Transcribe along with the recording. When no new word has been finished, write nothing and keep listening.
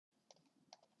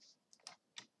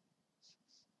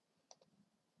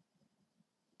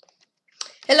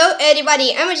Hello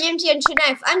everybody, I'm a GMT and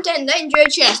Cherniaiev. I'm 10, I enjoy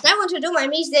chess. Now I want to do my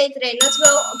Miss Day today. Let's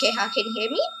go. Okay, how can you hear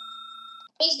me?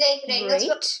 Miss Day today. Great.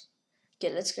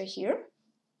 Okay, let's go here.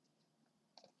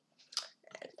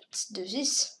 Let's do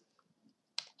this.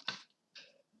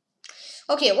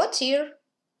 Okay, what's here?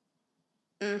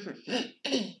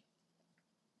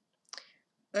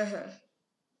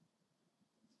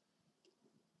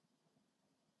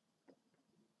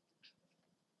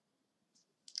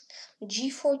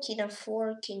 G4, king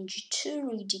f4, king g2,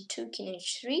 rook d2, king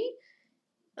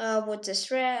h3. What's the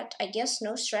threat? I guess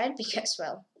no threat because,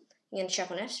 well, I'm gonna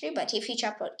check on f3, but if he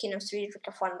chopped out king f3, rook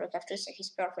f1, rook f2, so he's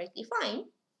perfectly fine.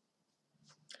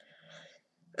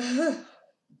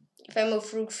 If I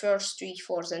move rook first, 3,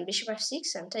 4, then bishop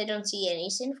f6, and I don't see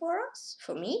anything for us,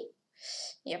 for me.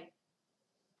 Yep.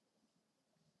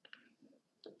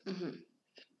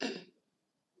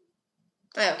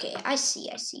 Okay, I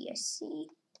see.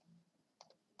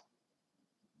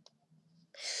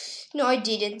 No, I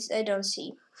didn't. I don't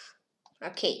see.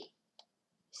 Okay.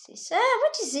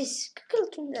 What is this?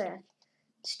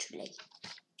 It's too late.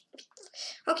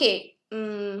 Okay.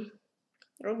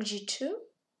 Rook g2.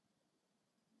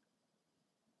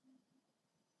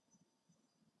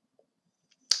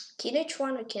 King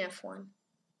h1 or king f1?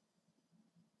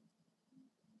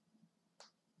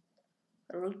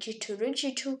 Rook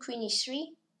g2, queen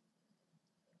e3.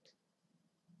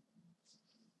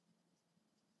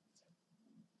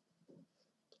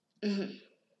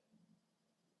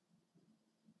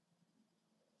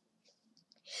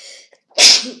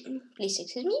 Please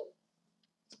excuse me.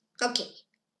 Okay.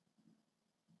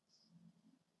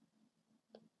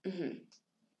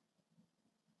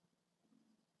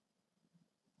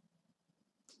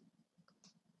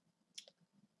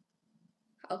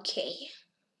 Okay.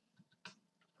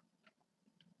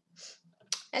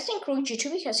 I think rook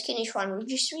g2 because king h1, rook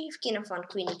g3, king f1,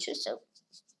 queen e2, so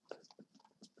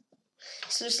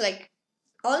it looks like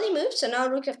only moves, so now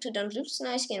rook f2 don't look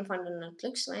nice, king f1 don't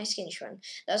look nice, king h1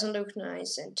 doesn't look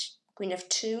nice, and queen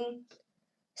f2,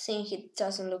 I think it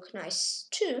doesn't look nice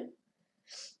too.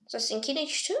 So I think king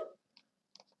h2,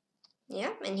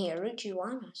 yeah, and here rook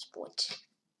g1, sport.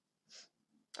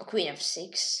 Or queen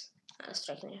f6,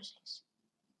 strike queen f6.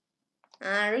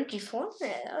 Rook g4,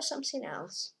 or something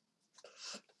else.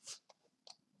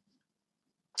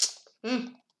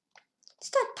 It's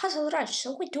that puzzle rush,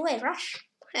 so where do I rush?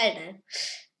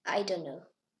 I don't know.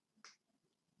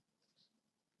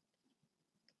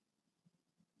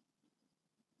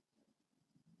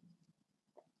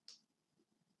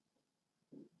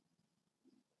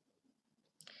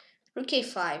 Rook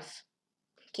a5,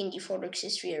 king d4, rook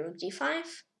c3, rook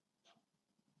d5.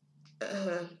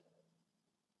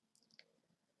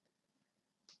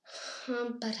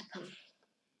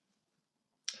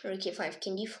 Rook a5,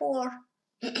 king d4.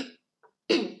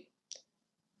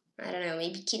 I don't know,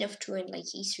 maybe king f2 and like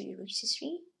e3, rook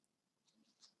c3.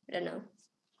 I don't know.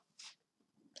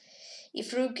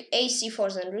 If rook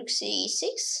a4, then rook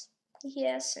c6.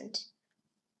 Yes, and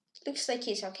looks like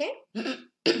it's okay.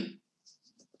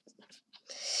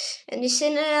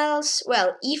 Anything else?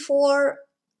 Well, e4,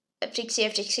 f6,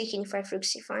 f6, king 5, rook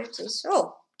c5. This.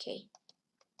 Oh, okay.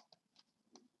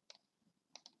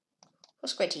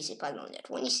 Was quite easy, pardon that.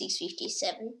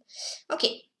 2657.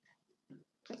 Okay.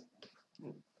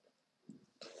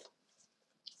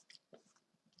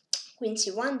 Queen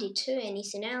c1, d2,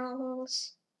 anything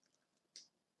else?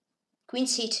 Queen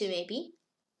c2 maybe.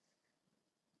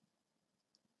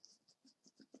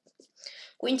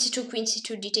 Queen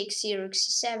c2, d takes c, rook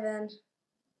c7.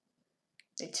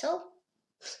 That's all.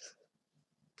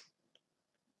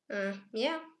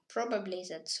 Yeah, probably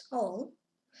that's all.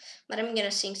 But I'm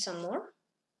gonna sing some more.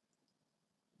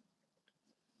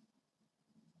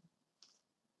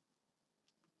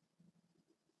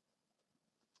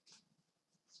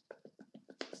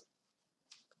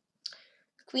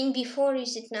 Queen b4,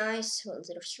 is it nice? Well,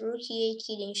 there's rook e8,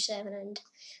 king h7, and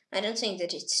I don't think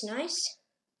that it's nice.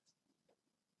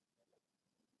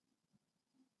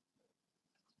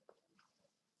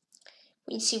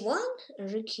 Queen c1,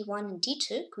 rook e1,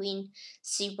 d2, queen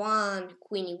c1,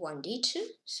 queen e1, d2.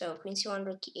 So queen c1,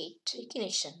 rook e8, king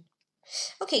h7.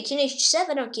 Okay, king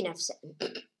h7 or king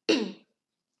f7.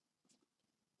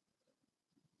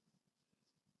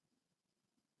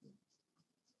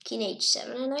 King h7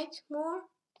 I like more.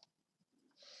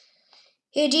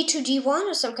 Here d2, d1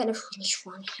 or some kind of queen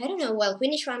h1. I don't know. Well,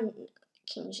 queen h1,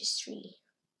 king g3.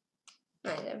 I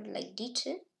like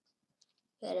d2.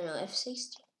 I don't know,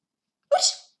 f6. What?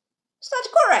 It's not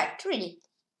correct, really.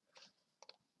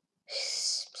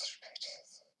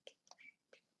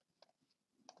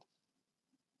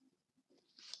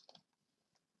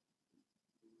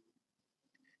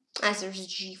 As there's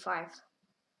g5.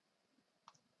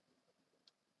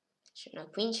 So no,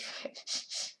 queen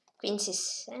g5. Queen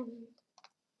c7.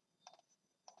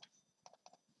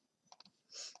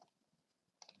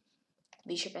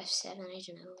 Bishop f7, I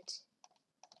don't know.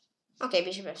 Okay,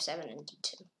 bishop f7 and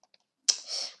d2.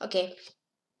 Okay.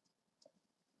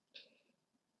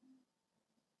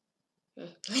 I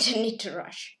don't need to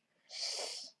rush.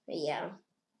 But yeah.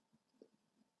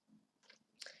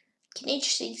 King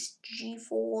h6,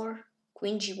 g4,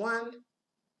 queen g1.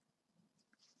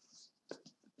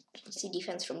 See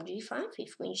defense from g5,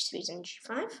 if queen h3 and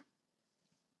g5.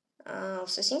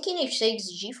 So thinking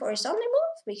h6, g4 is the only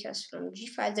move, because from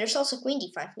g5 there's also queen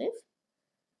d5 move.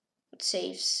 It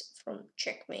saves from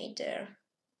checkmate there.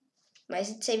 But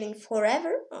is it saving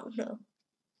forever? Oh no.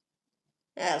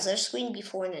 There's queen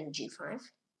b4 and then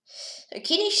g5. So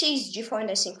king h6, g4,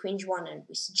 and I think queen g1 and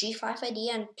with g5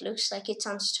 idea, and it looks like it's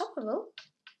unstoppable.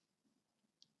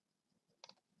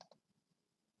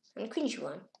 And queen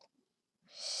g1.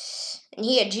 And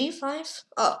here g5.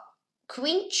 Oh,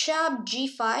 queen chop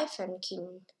g5 and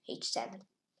king h7.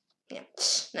 Yeah,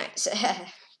 nice.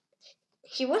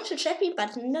 He wants to trap me,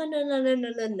 but no.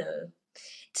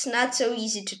 It's not so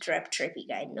easy to trap Trappy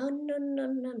guy. No.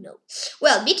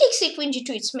 Well, b takes c, queen g2,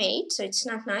 it's made, so it's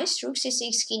not nice. Rook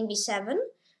c6, king b7.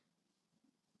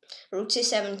 Rook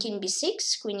c7, king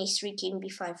b6, queen e3, king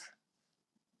b5.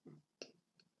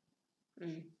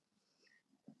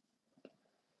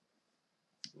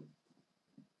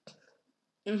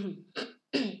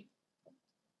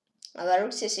 Well,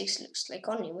 rook c6 looks like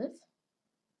only move.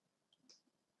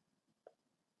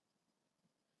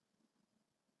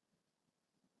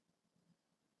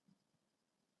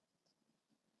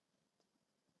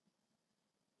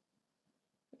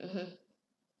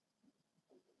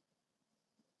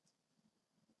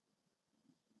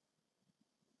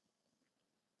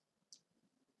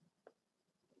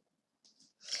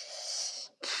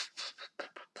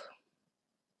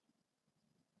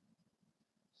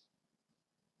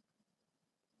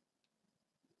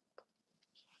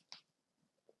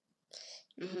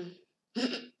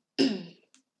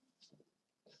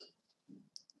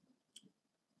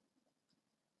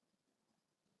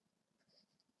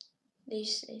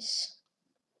 This is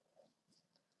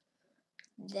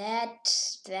that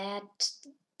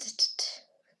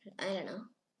I don't know.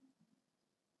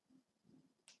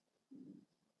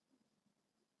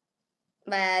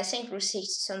 But I think rook c6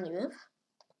 is only move.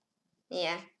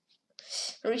 Yeah.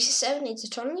 Rook c7 is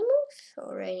the only move,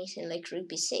 or anything like rook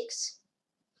b6.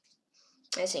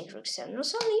 I think rook 7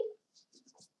 was only.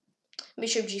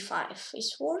 Bishop g5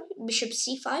 is working. Bishop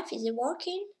c5 is it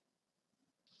working?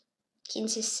 King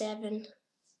c7.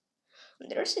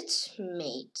 There's its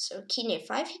mate. So king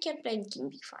a5 he can play king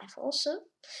b5 also.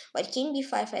 But king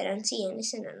b5 I don't see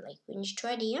anything unlike queen g2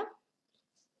 idea.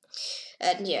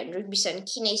 And yeah, rook b7,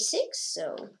 king a6.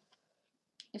 So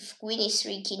if queen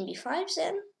e3, king b5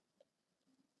 then.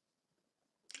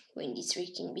 Queen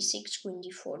d3, king b6, queen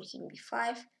d4, king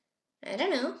b5. I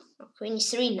don't know. Queen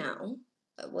e3 now.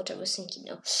 What I was thinking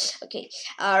now. Okay.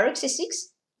 Rook c6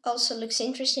 also looks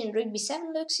interesting. Rook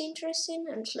b7 looks interesting.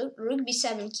 And rook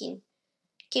b7, king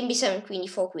b7, queen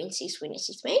e4, queen c6, queen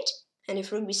a6 mate. And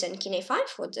if rook b7, king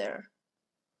a5, what there?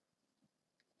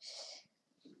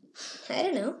 I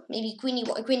don't know. Maybe queen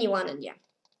e1 and yeah.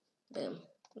 Boom.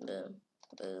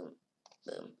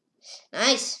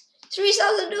 Nice.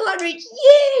 3,200.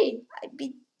 Yay! I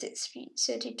beat the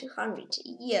 3,200.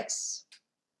 Yes.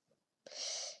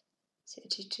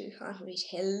 3,200.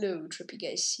 Hello, trippy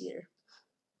guys here.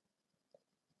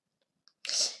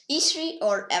 E3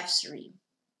 or F3,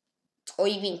 or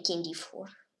even king d4.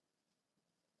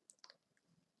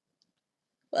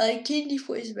 Well, king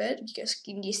d4 is bad because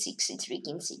king d6, c3,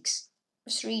 king 6,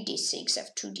 3 d6,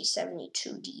 f2, d7,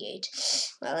 e2, d8.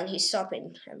 Well, and he's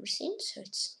stopping everything, so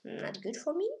it's not good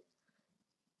for me.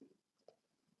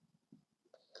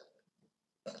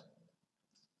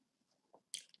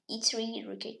 E3,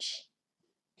 rook h.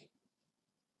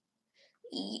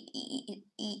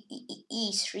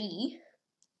 E3.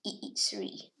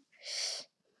 E3.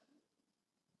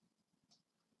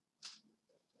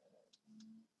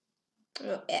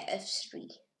 No,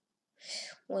 f3.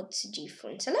 What's the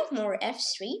difference? I like more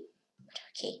f3, but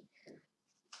okay.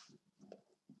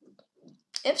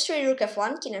 f3, rook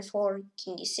f1, king f4,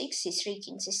 king d6, c3,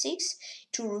 king c6,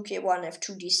 2 rook a1,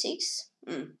 f2, d6.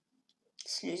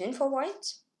 It's losing for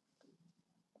white.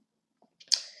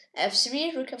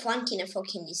 f3, rook f1, king f4,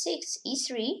 king d6,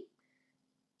 e3,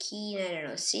 king, I don't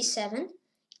know, c7,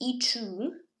 e2,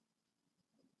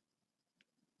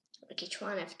 rook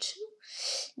h1, f2,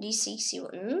 d6,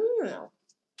 e1. No.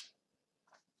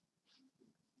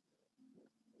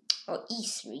 Or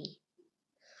e3.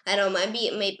 I don't know, maybe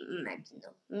no.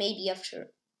 Maybe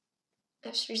after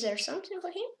f3 is there something for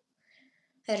him?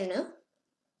 I don't know.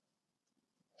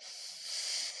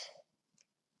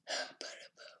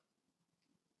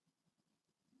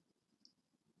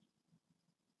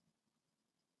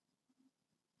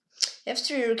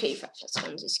 f3 rook a5, let's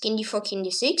run this. King d4, king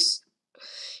d6,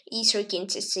 e3, king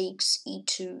c6,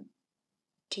 e2,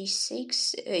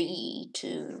 d6,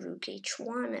 e2, rook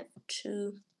h1,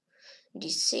 f2,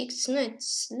 d6. No, it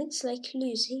looks like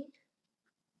losing.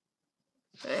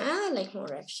 I like more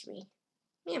f3.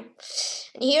 Yeah.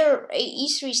 And here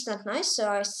e3 is not nice, so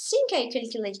I think I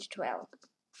calculated well.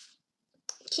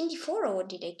 King d4, or what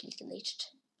did I calculate?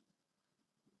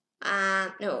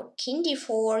 No, king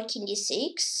d4, king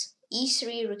d6,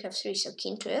 e3, rook f3, so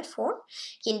king to f4,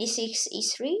 king d6,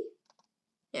 e3,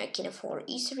 yeah, king f4,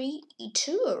 e3, e2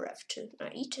 or f2, no,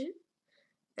 e2,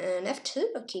 and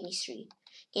f2 or king e3,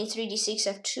 king 3, d6,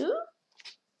 f2,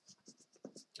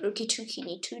 rook e2, king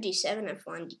e2, d7,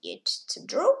 f1, d8, it's a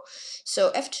draw, so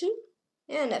f2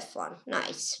 and f1,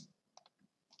 nice.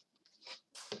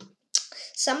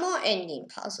 Some more endgame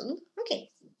puzzle,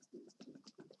 okay.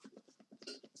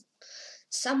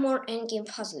 Some more endgame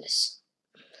puzzles.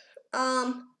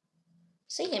 I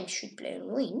think I should play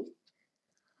and win.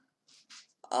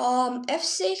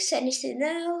 F6, anything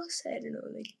else? I don't know,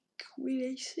 like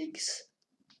queen a6.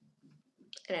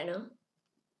 I don't know.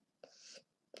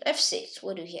 F6,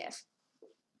 what do we have?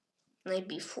 Knight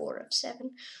b4,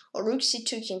 f7. Or rook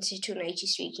c2, king c2, knight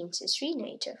e3, king c3,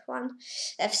 knight f1.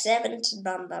 F7,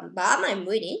 bam bam bam, I'm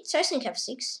winning. So I think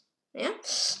f6. Yeah?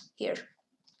 Here.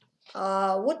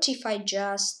 What if I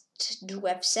just do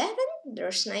f7?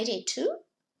 There's knight a2.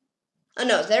 Oh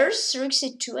no, there's rook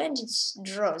c2 and it's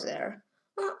draw there.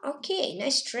 Oh, okay,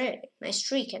 nice trick, and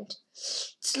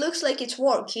it looks like it's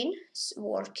working.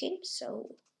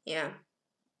 So yeah.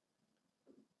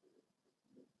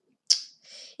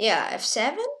 Yeah,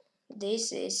 f7.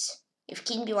 This is if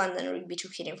king b1, then rook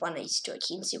b2, king f1, knight c2,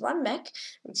 king c1 back,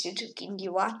 rook c2, king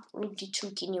d1, rook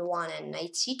d2, king e1, and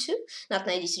knight c2. Not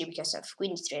knight d3 because of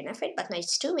queen d3 and f8, but knight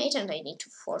c2 mate, and I need to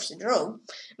force a draw.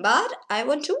 But I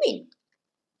want to win.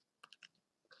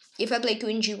 If I play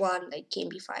queen g1, like king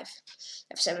b5,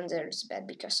 f7 there is bad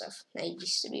because of knight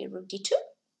d3, rook d2.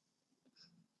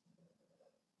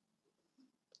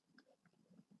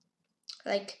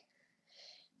 Like,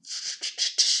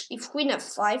 if queen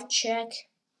f5 check,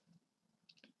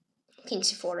 king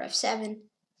c4, f7,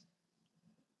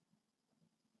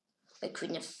 like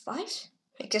queen f5,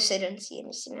 because I don't see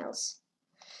anything else.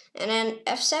 And then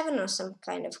f7 or some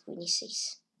kind of queen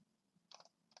e6.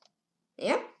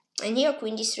 Yeah, and here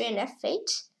queen d3 and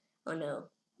f8. Oh no.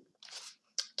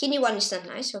 King e1 is not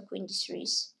nice, so queen d3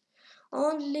 is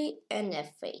only an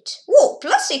f8. Whoa,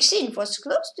 plus 16 was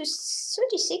close to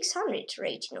 3600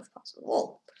 rating of puzzle.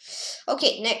 Whoa.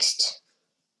 Okay, next.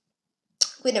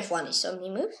 Queen f1 is only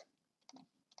move.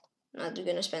 Not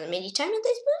gonna spend many time on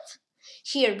this move.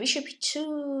 Here, bishop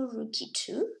e2, rook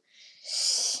e2.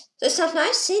 That's not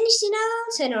nice. Anything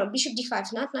else? I know, bishop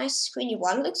d5 not nice. Queen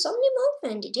e1 looks only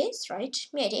move, and it is, right?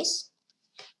 Yeah, it is.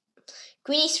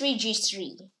 Queen e3,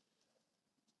 g3.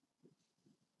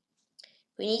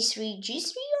 Queen e3,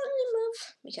 g3 only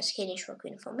move, because king h4,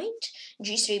 queen f4 mate.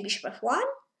 G3, bishop f1.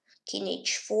 King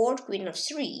h4, queen of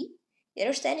 3.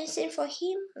 There's anything for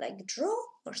him, like draw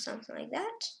or something like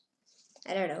that?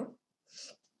 I don't know.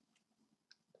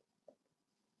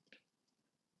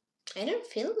 I don't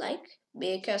feel like,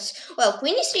 because, well,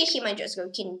 queen e3, he might just go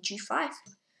king g5.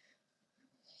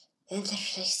 And I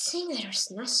think there's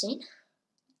nothing.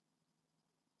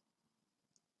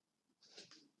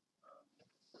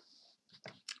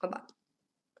 But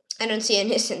I don't see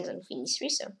anything on queen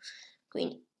e3, so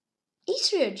queen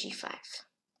e3 or g5?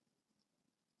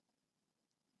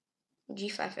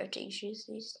 g5 after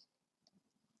g6.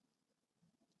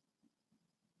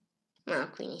 No,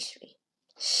 queen e3.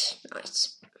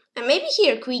 Nice. And maybe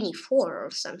here queen e4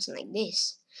 or something like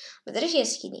this. But there he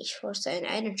has king h4, so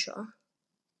I'm not sure.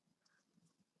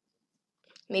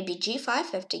 Maybe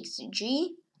g5 after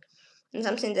g and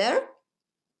something there.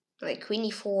 Like queen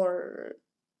e4,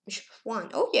 bishop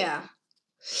f1. Oh yeah.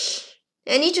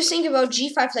 I need to think about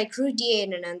g5 like rook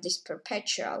d8 and then this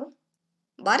perpetual.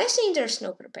 But I think there's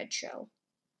no perpetual.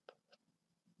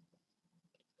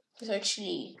 It's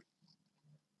actually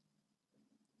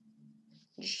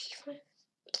g5.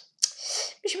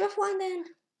 Bishop f1 then.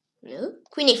 No.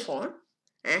 Queen e4.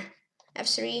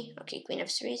 F3. Okay, queen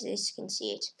f3 is this. King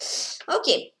c8.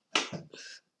 Okay.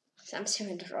 Something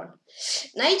went wrong.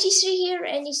 Knight e3 here.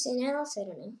 Anything else? I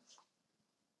don't know.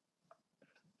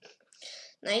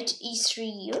 Knight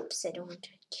e3. Oops, I don't want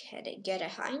to get a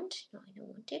hind. No, I don't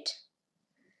want it.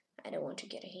 I don't want to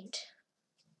get a hint.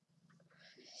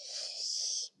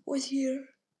 What's here?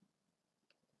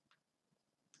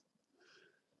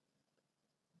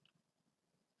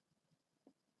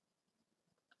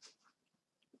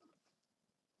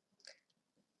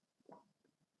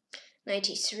 Knight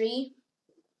e3.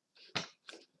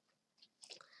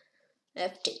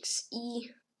 F takes e.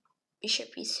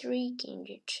 Bishop e3. King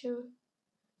g2.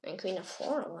 And queen f4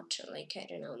 or what? Like, I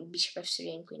don't know. Bishop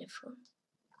f3 and queen f4.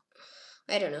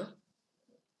 I don't know.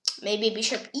 Maybe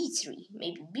bishop e3.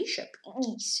 Maybe bishop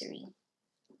e3.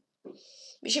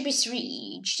 Bishop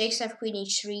e3. H takes f, queen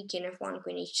h3, king f1,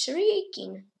 queen h3,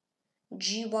 king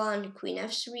g1, queen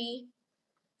f3.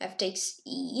 F takes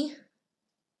e.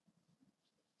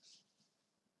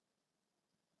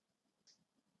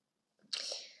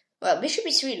 Well, bishop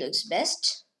e3 looks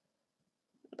best.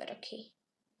 But okay.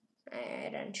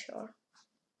 I'm not sure.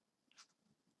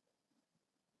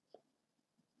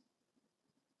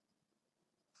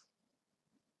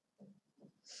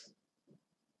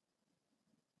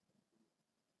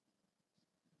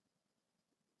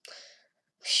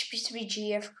 Bishop e3,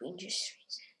 gf, queen g3.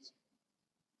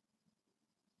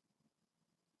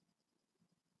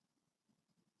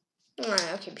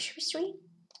 Okay, bishop e3.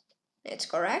 That's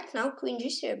correct. Now queen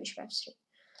g3 or bishop f3.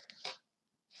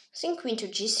 I think queen to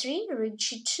g3, rook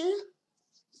g2,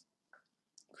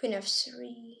 queen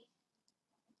f3,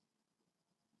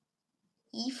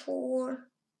 e4,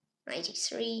 knight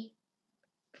e3.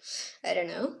 I don't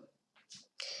know.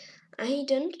 I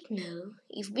don't know.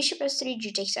 If bishop f3,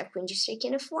 g takes up, queen g3,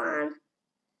 king f1.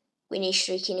 Queen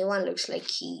h3, king e1 looks like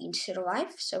he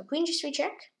survived. So queen g3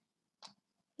 check.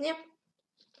 Yep.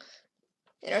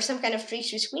 There are some kind of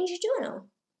tricks with queen g2 or no?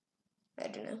 I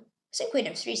don't know. I think queen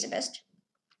f3 is the best.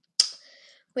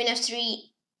 Queen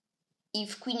f3,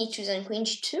 if queen e2 then queen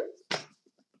g2.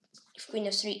 If queen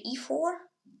f3, e4.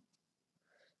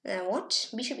 Then what?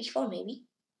 Bishop e4 maybe.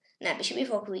 Nah, bishop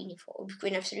e4, queen e4.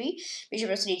 Queen f3, bishop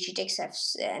f3, g takes f,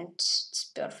 and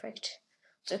it's perfect.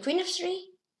 So queen f3,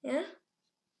 yeah.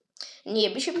 And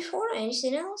here bishop e4.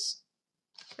 Anything else?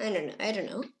 I don't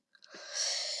know.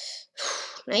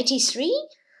 Knight e3,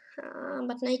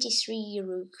 but knight e3,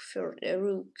 rook for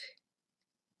rook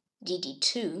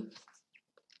dd2.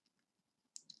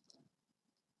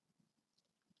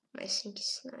 I think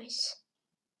it's nice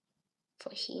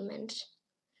for him, and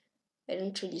I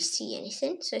don't really see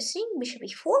anything. So I think bishop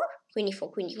e4, queen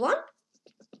e4, queen e1.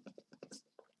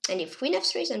 And if queen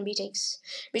f3, then b takes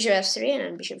bishop f3 and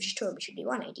then bishop g2 or bishop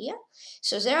d1 idea.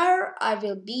 So there I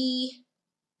will be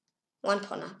one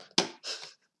pawn up.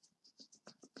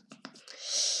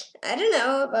 I don't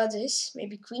know about this.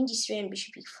 Maybe queen d3 and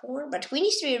bishop e4. But queen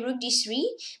e3, rook d3,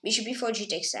 bishop e4, g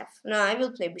takes f. No, I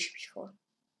will play bishop e4.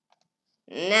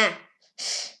 Nah.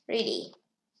 Really.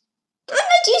 Oh,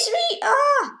 knight e3!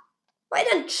 Ah! Why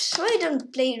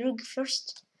don't play rook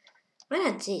first? Why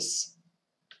not this?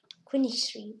 Queen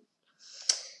e3.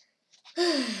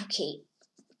 Okay.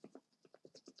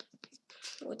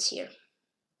 What's here?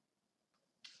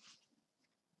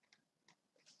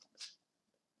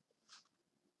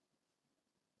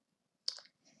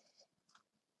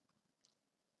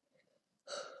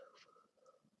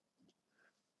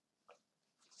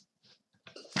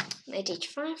 Knight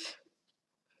h5.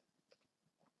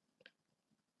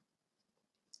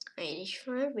 Knight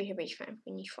h5, bishop h5,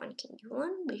 queen h1, king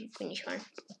d1, bishop queen h1,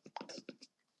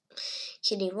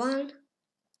 king d1,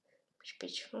 bishop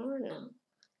h4, no.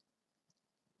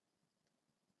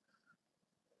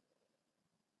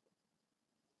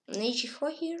 Knight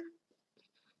g4 here.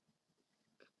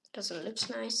 Doesn't look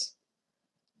nice.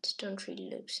 It don't really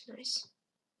look nice.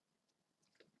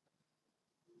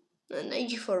 Knight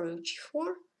g4, rook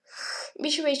g4,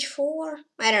 bishop h4.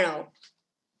 I don't know.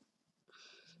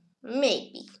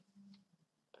 Maybe.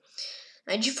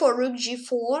 Knight g4, rook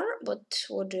g4. But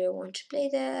what do I want to play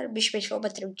there? Bishop h4,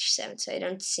 but rook g7. So I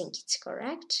don't think it's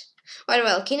correct.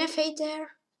 Well, king f8 there.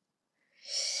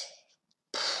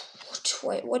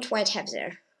 What white have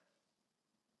there?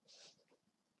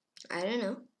 I don't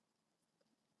know.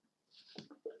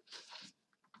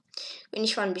 Queen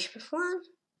h1, bishop f1,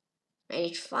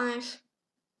 knight h5,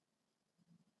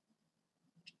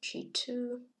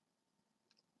 g2,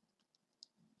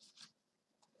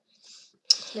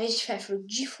 knight h5, rook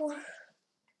g4,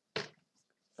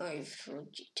 or if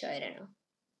rook g2, I don't know.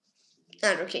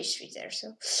 Ah, rook h3 there,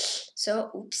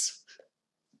 so oops.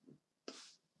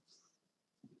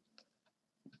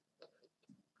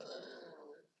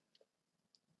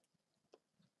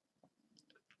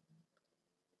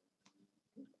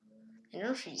 I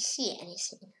don't really see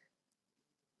anything.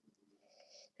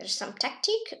 There's some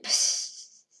tactic. I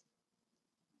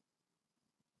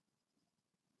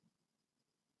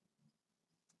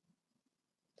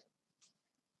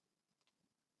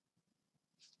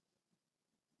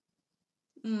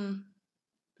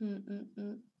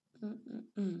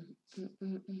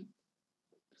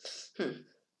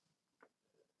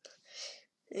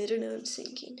don't know, I'm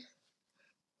thinking.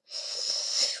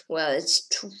 Well, it's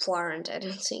too far and I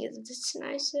don't think it's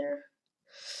nicer.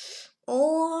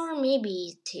 Or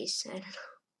maybe it is, I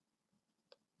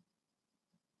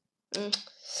don't know.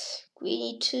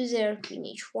 Queen e2 there, queen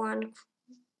h1,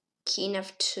 king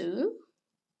f2,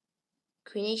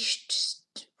 queen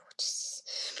h2.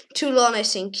 Too long, I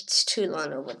think it's too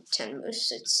long over 10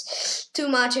 moves. It's too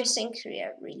much, I think.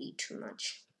 Yeah, really too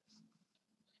much.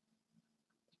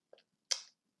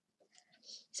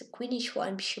 So queen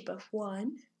h1, bishop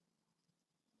f1.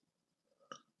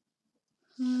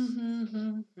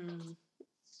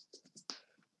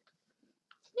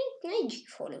 Knight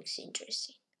g4 looks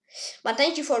interesting. But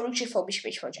knight g4, rook g4,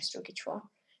 bishop h4, just rook h4.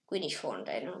 Queen h4, and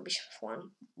I don't know, bishop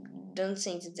f1. Don't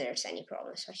think that there's any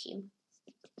problems for him.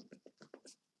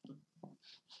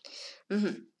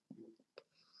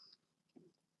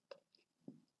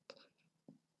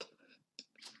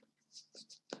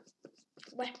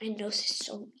 Well, my nose is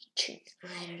so itchy.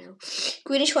 I don't know.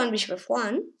 Queen h1, bishop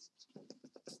f1.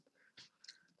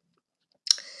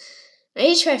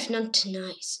 Knight h5, not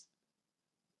nice.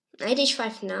 Knight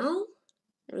h5 now.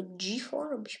 Rook g4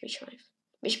 or bishop h5?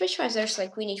 Bishop h5, there's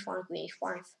like queen h1, queen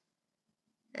h5.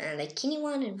 And like king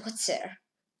e1, and what's there?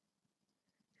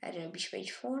 I don't know, bishop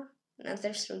h4. Now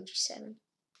there's rook g7.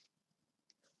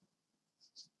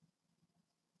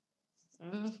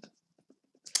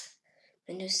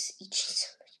 My nose itches so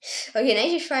much. Okay,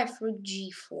 knight h5, rook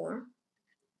g4.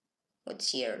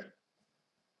 What's here?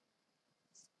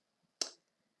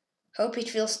 Hope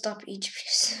it will stop each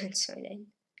because it's so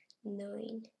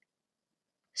annoying. I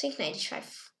think knight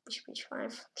h5, bishop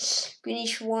h5, queen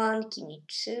h1, king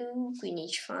e2, queen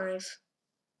h5,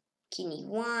 king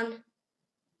e1,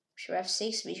 bishop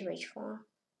f6, bishop h4.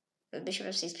 Bishop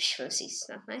f6, bishop f6 is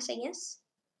not nice, I guess.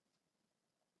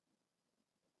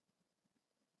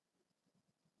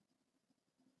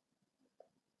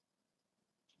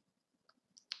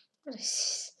 What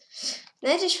is this?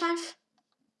 Knight h5?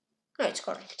 No, it's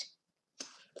correct.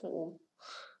 Oh.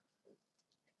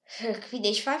 Queen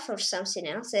h5 or something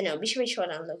else. I know, bishop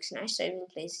h1 looks nice, so I will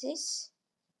place this.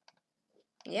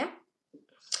 Yeah.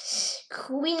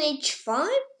 Queen h5,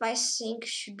 I think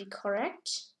should be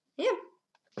correct. Yeah.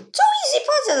 So easy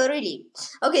puzzle, really.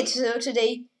 Okay, so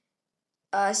today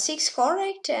 6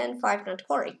 correct and 5 not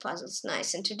correct puzzles.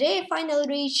 Nice. And today I finally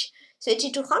reached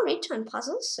 3200 on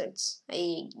puzzles. So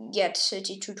I get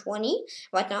 3220,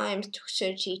 but now I'm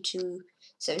 3217.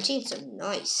 So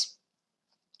nice.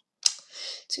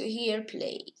 So here,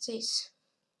 play this.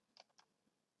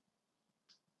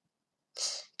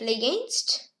 Play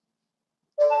against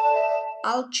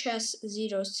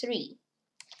Alchess03.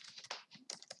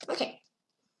 Okay.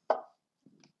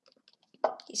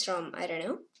 He's from, I don't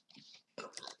know.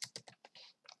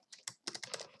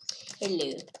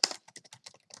 Hello.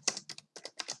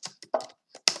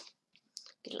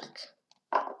 Good luck.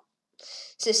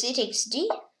 So c takes d.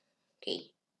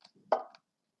 Okay.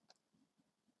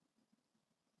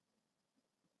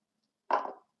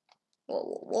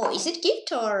 Whoa, is it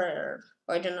gift or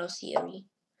I don't know, theory?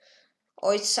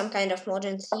 Or it's some kind of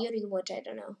modern theory, what, I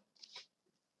don't know.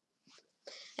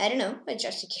 I don't know, it's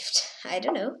just a gift. I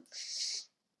don't know.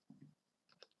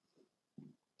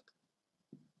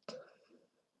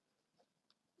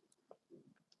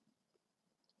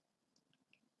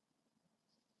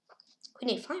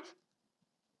 Queen a5.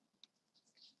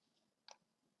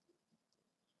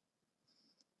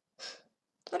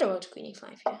 What about queen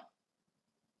a5 here?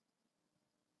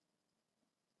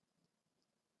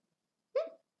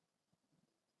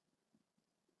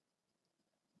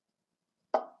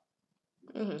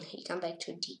 He come back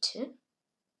to d2.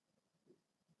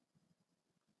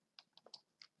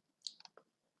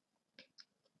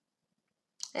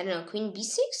 I don't know, queen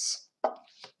b6?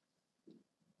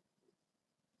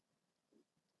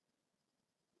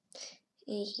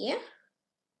 Here?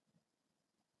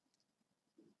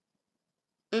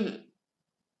 Okay.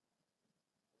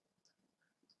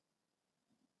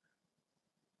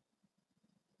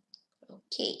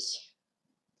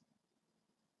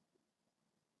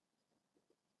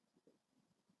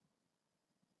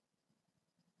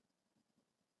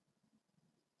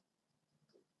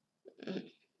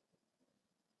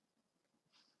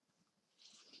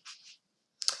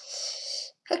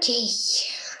 Okay.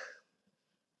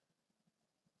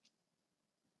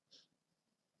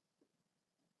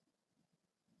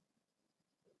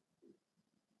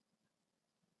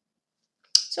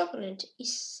 So opponent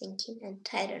is thinking, and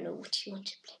I don't know what you want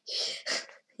to play.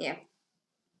 Yeah.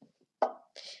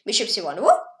 Bishop c1.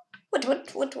 What?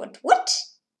 What?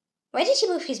 Why did he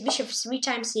move his bishop 3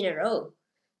 times in a row?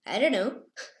 I don't know.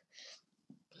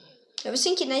 I was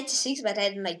thinking knight c6, but I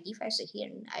didn't like d5, so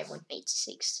here I want knight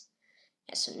c6.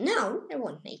 Yeah, so now I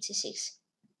want knight c6.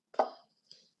 What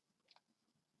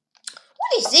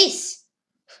is this?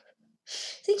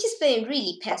 I think he's playing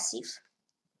really passive.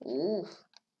 Ooh.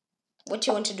 What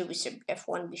do you want to do with your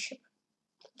f1 bishop?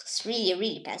 It's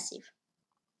really passive.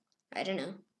 I don't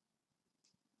know.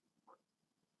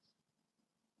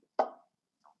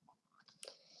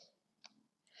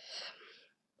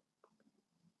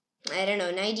 I don't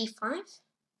know, knight d5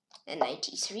 and knight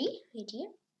e3 idea?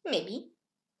 Maybe.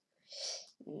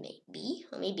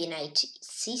 Or maybe knight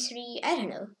c3, I don't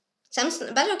know.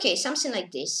 Something, but okay, something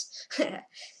like this.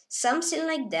 Something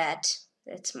like that.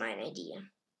 That's my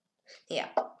idea. Yeah.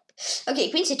 Okay,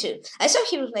 queen c2. I saw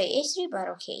he would play a3, but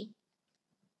okay.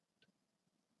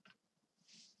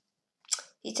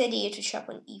 It's idea to chop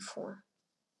on e4.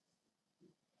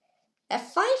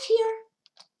 f5 here.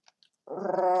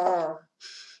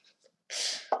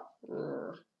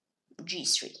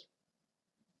 G3.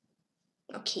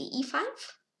 Okay, e5.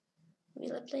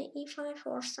 Will I play e5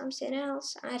 or something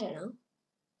else? I don't know.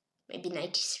 Maybe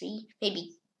knight e3.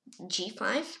 Maybe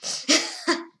g5.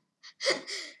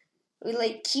 Will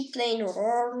I keep playing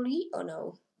Rory or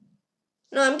no?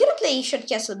 No, I'm gonna play short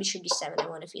castle bishop d7. I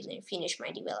want to finish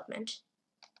my development.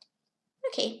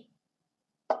 Okay.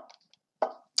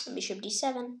 Bishop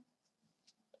d7.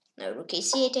 No, rook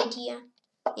a8 idea.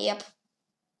 Yep.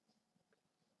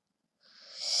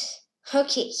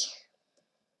 Okay.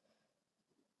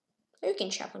 You can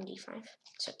chop on d5.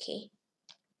 It's okay.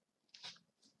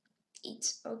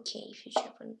 It's okay if you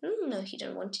chop on... no, he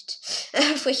don't want it.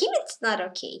 For him, it's not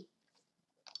okay.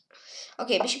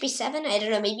 Okay, bishop e7. I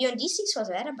don't know, maybe on d6 was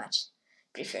better, but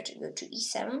prefer to go to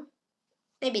e7.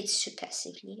 Maybe it's too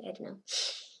passively. I don't know.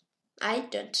 I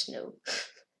don't know.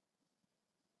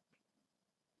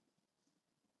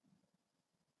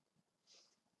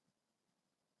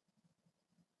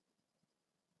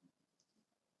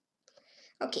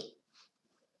 Okay.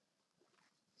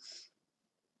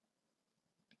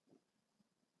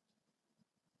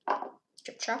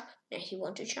 Chop. Now he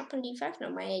want to chop on d5. No,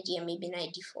 my idea maybe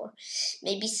knight d4.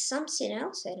 Maybe something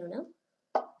else. I don't know.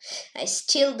 I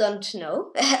still don't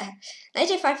know. Knight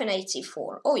a5 and knight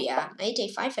c4. Oh yeah, knight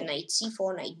a5 and knight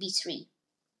c4, knight b3.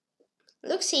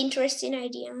 Looks interesting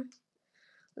idea.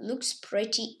 Looks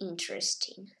pretty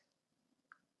interesting.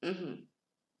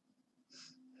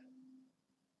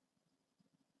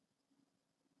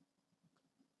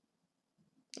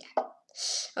 Yeah.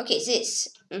 Okay, this.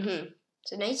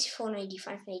 So knight c4, knight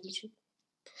d5, knight d2.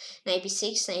 Knight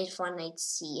b6, knight f1, knight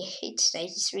c8,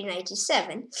 knight e3, knight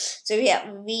e7. So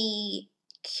yeah, we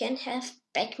can have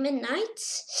Pac-Man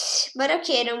knights. But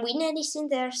okay, I don't win anything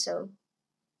there, so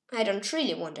I don't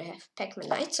really want to have Pac-Man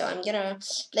knight. So I'm gonna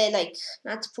play like,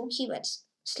 not spooky, but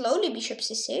slowly bishop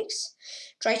c6.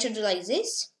 Try to do like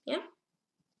this, yeah.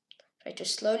 Try to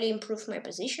slowly improve my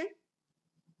position.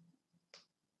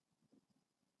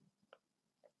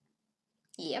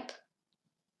 Yep.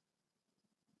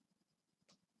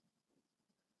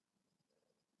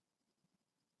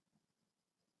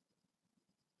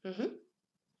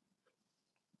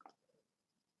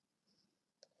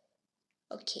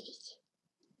 Okay.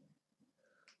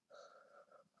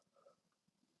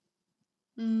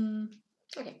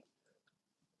 Okay.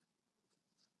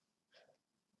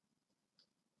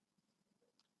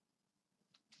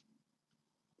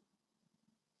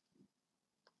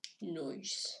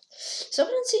 Nice. So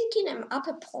I'm thinking I'm up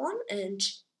a pawn and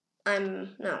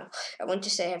no, I want to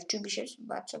say I have two bishops,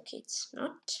 but okay, it's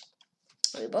not.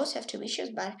 We both have two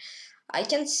bishops, but I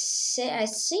think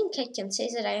I can say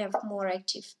that I have more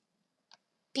active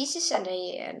pieces and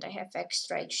I have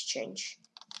extra exchange.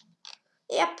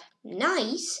 Yep,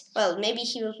 nice. Well, maybe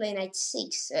he will play knight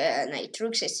 6, knight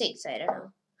rook c6, I don't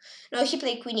know. No, he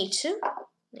played queen e2,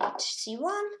 knight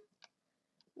c1,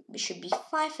 bishop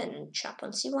b5, and chop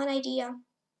on c1 idea.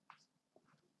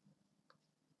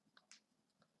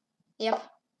 Yep,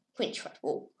 queen h5.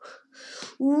 Whoa.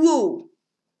 Whoa.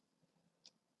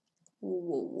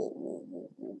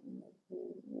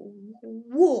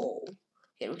 Whoa.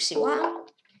 Here rook c1,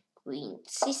 queen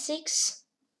c6.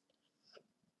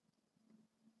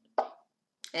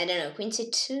 I don't know, queen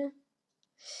c2.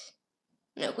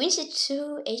 No, queen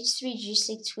c2, h3,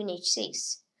 g6, queen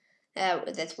h6.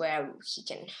 That's where he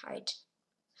can hide.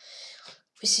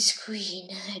 With his queen,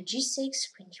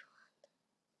 g6, queen g1.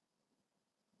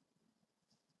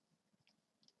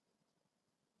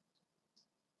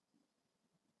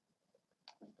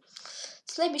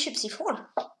 play bishop c4.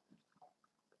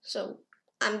 So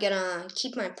I'm gonna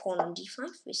keep my pawn on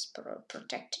d5 with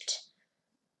protected.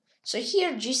 So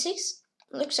here g6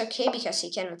 looks okay because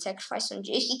he cannot sacrifice on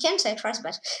g. He can sacrifice,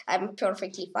 but I'm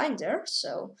perfectly fine there.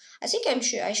 So I think I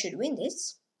should win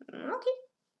this. Okay.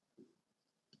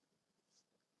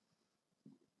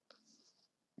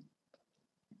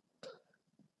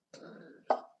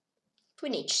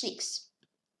 Queen h6.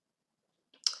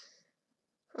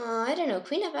 I don't know.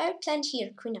 Queen I planned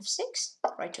here queen f6.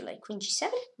 Try to like queen g7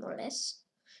 more or less.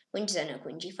 Queen g7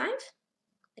 queen g5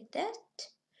 like that.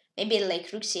 Maybe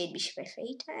like rook c8 bishop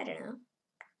f8. I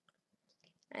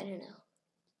don't know.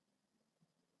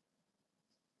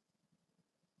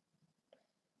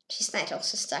 His knight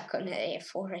also stuck on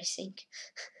a4, I think.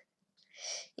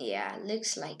 Yeah,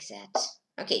 looks like that.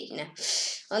 Okay, no.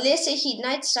 Unless he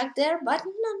knight stuck there, but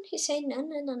no, he said no.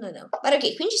 But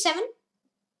okay, queen g7.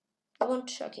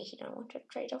 Okay, he don't want to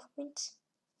trade off queens.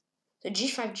 So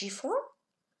g5, g4.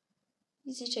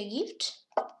 Is it a gift?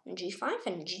 G5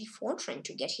 and g4, trying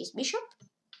to get his bishop.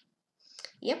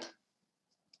 Yep.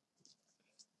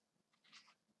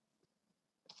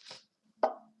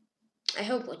 I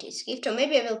hope it is gift, or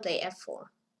maybe I will play f4.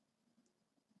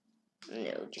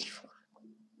 No, g4.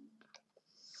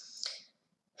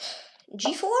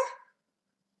 g4?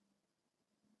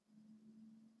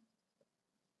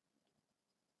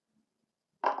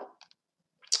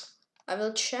 I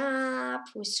will chop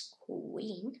with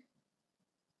queen.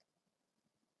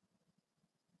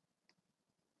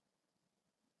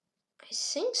 I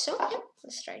think so. Yeah.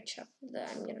 Let's try chop.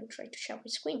 I'm gonna try to chop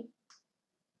with queen.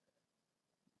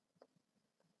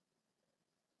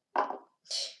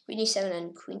 Queen e7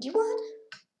 and queen d1.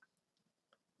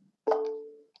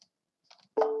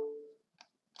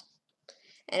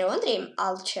 And I wonder if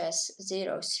I'll chess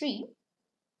 0-3.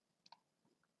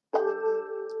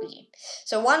 Okay.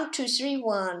 So 1, 2, 3,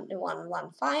 1, 1,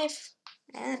 1, 5,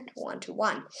 and 1, 2,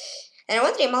 1. And I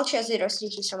wonder if I'll chess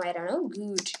 0-3 is from, I don't know,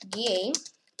 good game.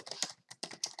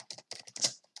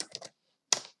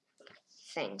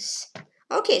 Thanks.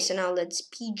 Okay, so now let's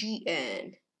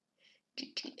PGN.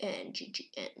 GGN.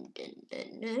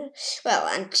 Well,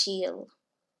 until...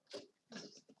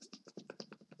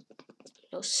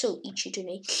 No, so itchy to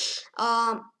me.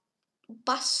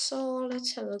 Basso,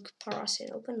 let's have a look.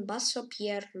 Parasin open. Basso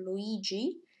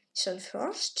Pierluigi is on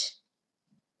first.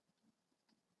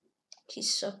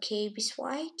 He's okay with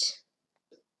white.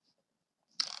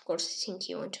 Of course, I think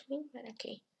you want to win, but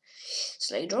okay. It's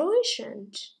like drawish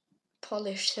and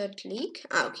Polish third league.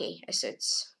 Okay, I said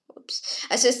it's. Oops.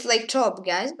 I said it's like top,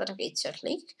 guys, but okay, it's third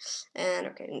league. And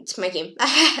okay, it's my game.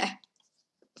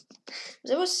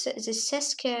 There was the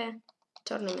Seske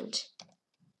tournament.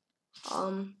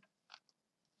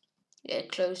 Yeah,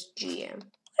 closed GM.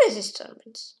 What is this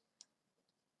tournament?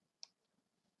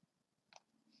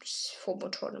 Just 4 more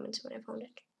tournaments when I found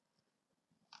it.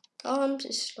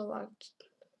 This Slovak.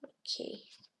 Okay.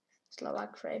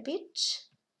 Slovak Rabbit.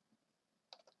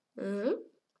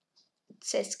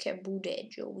 Ceska Bude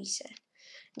Jovisa.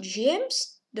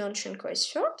 GM's Donchenko is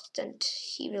short, and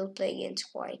he will play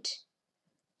against quite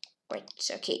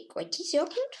easy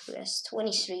opponent. Who has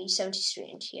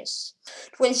 23-73 and he has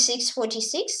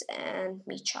 26-46, and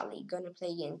me Charlie gonna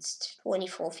play against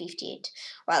 24-58.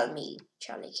 While me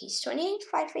Charlie he's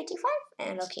 28-5-85,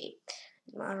 and okay,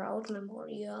 Maraud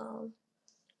Memorial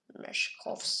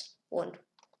Meshkov's one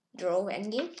draw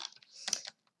endgame.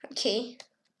 Okay.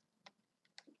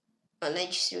 On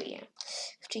H3, yeah.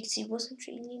 F6 wasn't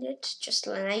really needed, just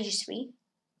on H3.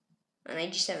 On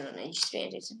H7, on H3,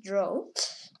 and it's a draw.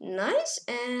 Nice,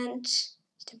 and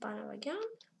Stepanov again.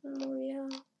 Memorial.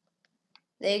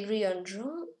 They agree on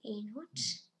draw. In what?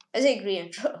 They agree on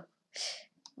draw.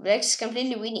 Black's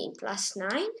completely winning.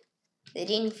 +9. They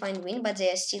didn't find win, but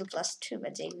they are still +2,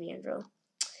 but they agree on draw.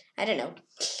 I don't know.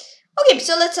 Okay,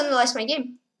 so let's analyze my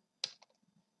game.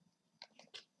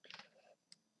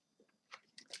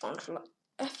 Control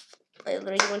F. I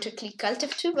already want to click Alt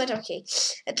F2, but okay.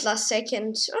 At last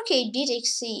second. Okay, D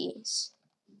takes C.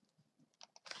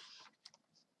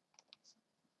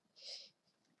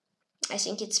 I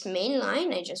think it's main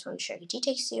line. I just want to check D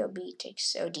takes C or B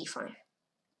takes or D5.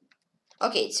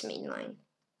 Okay, it's main line.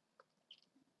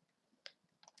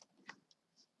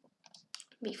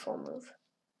 B4 move.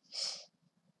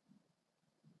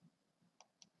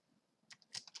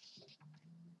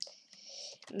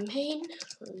 Main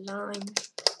line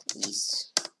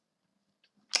is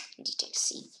D takes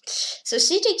C. So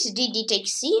C takes D, D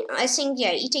takes C. I think,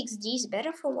 yeah, E takes D is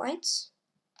better for whites.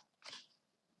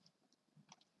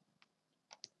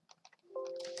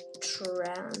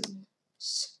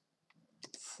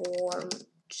 Transform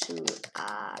to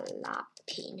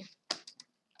Alapin.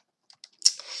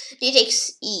 D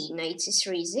takes E, knight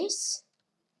c3 is this.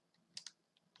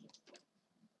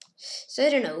 So I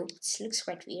don't know, it looks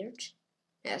quite weird.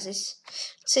 Yeah, this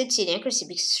said inaccuracy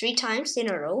because 3 times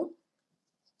in a row.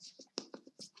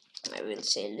 I will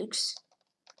say looks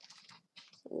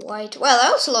white. Well, I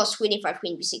also lost queen e5,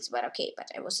 queen b6, but okay, but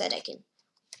I was said again.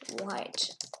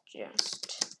 White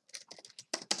just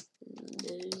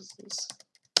loses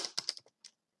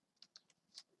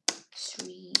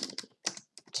 3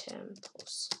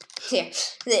 temples. Yeah,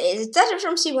 it started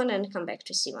from c1 and come back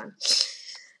to c1.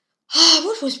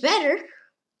 What was better?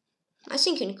 I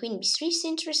think in queen b3 is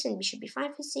interesting, bishop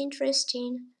b5 is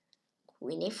interesting,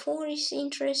 queen a4 is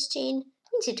interesting,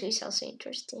 queen c2 is also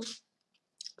interesting.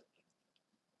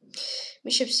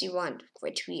 Bishop c1,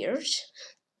 quite weird.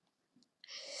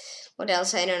 What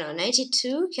else? I don't know.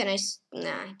 92, can I...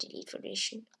 Nah, delete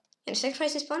tradition. Can I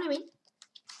sacrifice this pawn, I mean?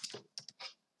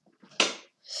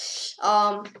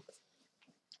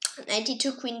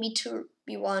 92, queen b2,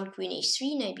 b1, queen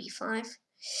h3, knight b5.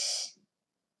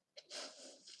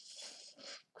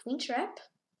 Queen trap?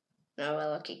 Oh,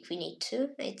 well, okay, queen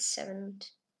e2, knight 7.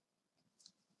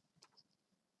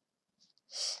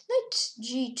 Knight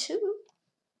g2.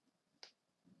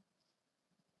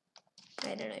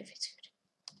 I don't know if it's good.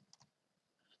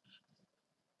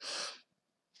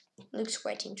 Looks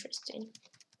quite interesting.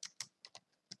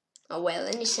 Oh, well,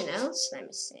 anything else? Let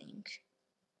me think.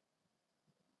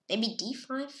 Maybe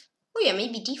d5? Oh, yeah,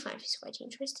 maybe d5 is quite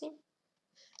interesting.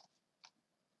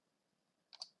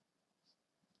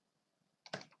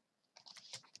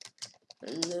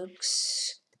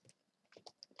 Looks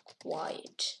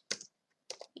quite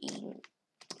interesting.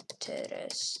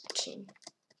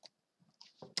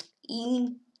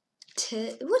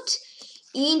 What?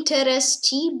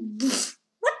 Interesting.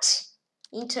 What?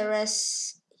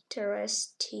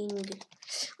 Interesting.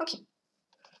 Okay.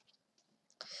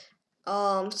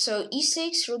 So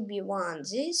e6 rook b1.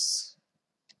 This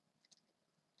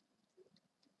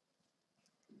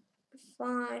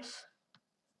 5.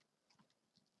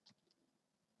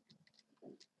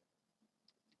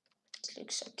 It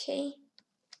looks okay.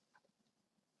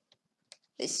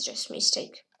 This is just a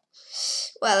mistake.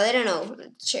 Well, I don't know.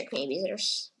 Let's check. Maybe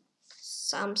there's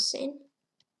something.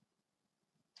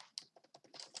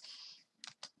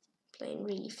 Playing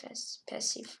really fast,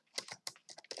 passive.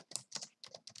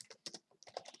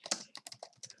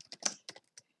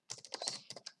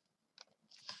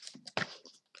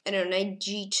 I don't know. Knight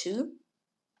g2.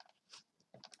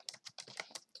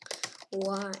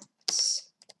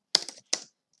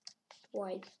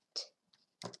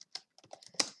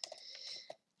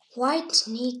 White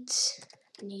needs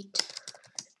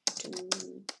to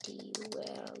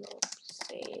develop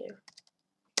their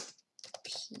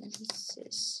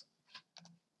pieces.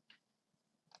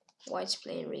 White's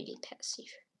playing really passive.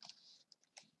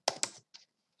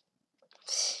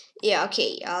 Yeah,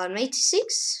 okay, knight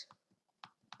c6.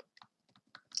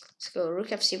 Let's go rook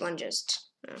f1 just.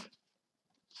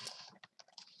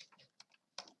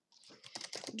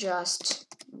 Just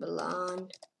blundering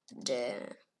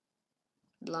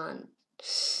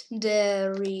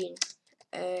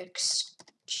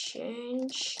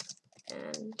exchange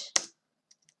and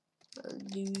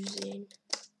losing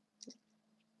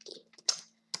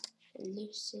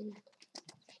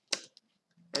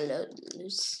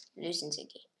the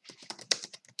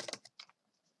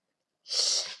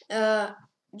game.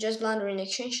 Just blundering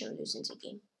exchange and losing the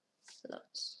game.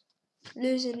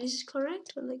 Losing, is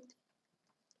correct or like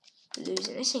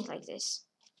losing? I think like this.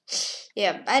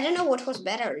 Yeah, I don't know what was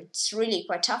better. It's really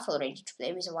quite tough already to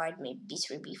play with white. Maybe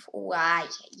b3, b4.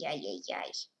 Yeah.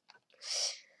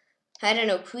 I don't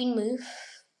know. Queen move.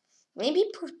 Maybe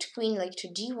put queen like to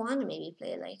d1. Maybe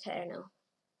play like, I don't know.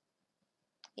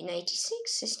 In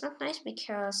 96, it's not nice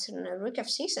because rook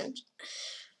f6 and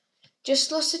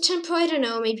just lost the tempo. I don't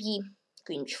know. Maybe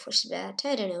queen b4 is bad.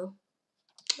 I don't know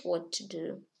what to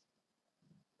do.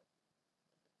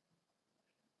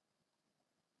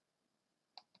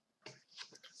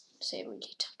 Say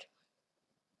really tough.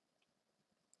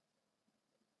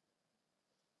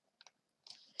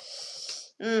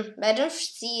 But I don't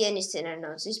see anything. I don't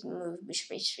know. This move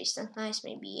bishop h3 is not nice.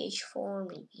 Maybe h4.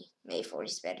 Maybe a4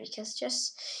 is bad because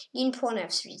just in pawn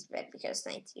f3 is bad because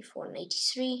knight e4, knight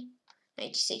e3,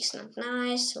 knight e6 not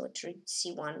nice. So rook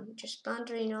c1 just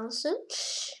blundering also.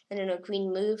 I don't know.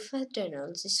 Queen move. I don't know.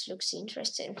 This looks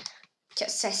interesting.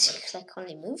 Just I think like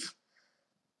only move.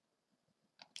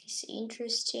 It's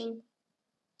interesting.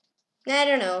 I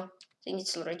don't know. I think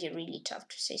it's already really tough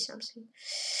to say something.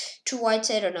 To white,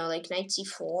 I don't know, like knight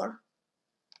c4.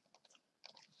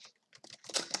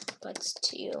 but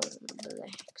still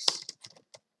blacks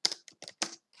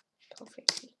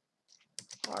perfectly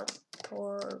are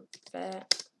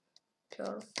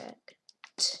perfectly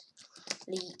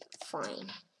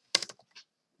fine.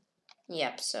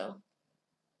 Yep, so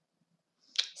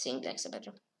I think blacks are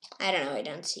better. I don't know, I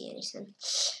don't see anything.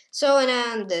 So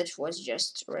and that was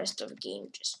just rest of the game,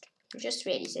 just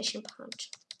realization point.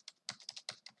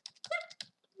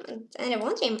 And I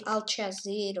want him I'll chess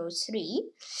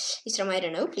 03. He's from I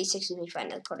don't know, please excuse me if I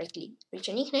not correctly reach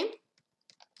a nickname.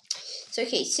 So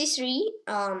okay, C3,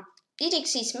 it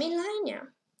takes his main line, yeah.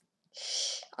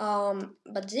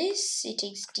 But this it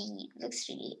takes D, looks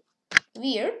really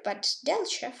weird, but Del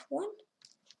Chef won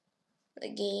the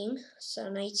game, so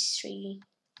knight 3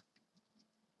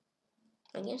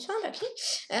 against one, okay.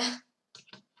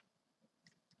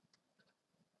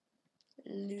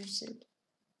 Losing.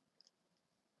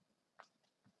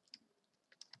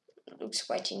 Looks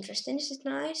quite interesting. This is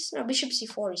nice. No, bishop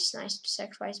c4 is nice to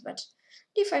sacrifice, but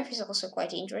d5 is also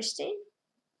quite interesting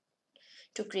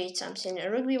to create something.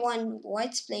 Rugby 1,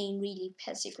 white's playing really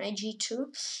passive. Knight g2,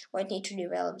 white need to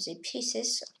develop the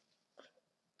pieces.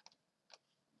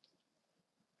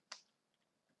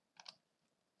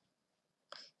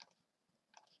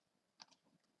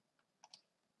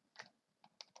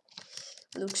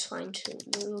 Looks fine too.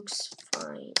 Looks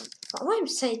fine. Why am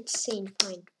I saying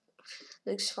fine?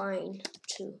 Looks fine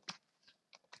too.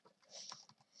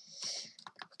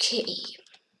 Okay.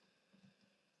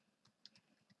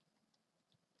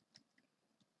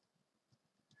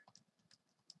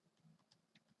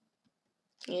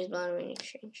 Here's blind win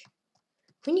exchange.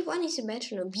 Queen e1 is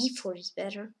better, no, b4 is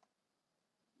better.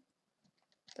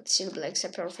 But still blacks are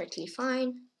perfectly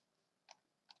fine.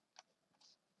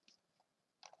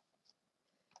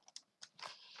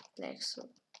 Blacks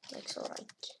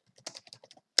alright.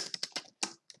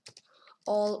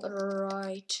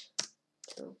 Alright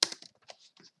too.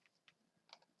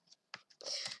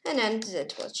 And then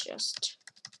that was just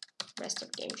rest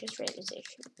of game, just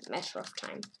realization, matter of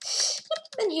time.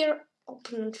 And here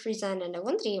opponent resigned and I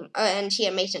won game, and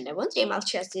here mate and I won game. I'll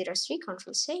chess 03,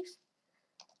 control save.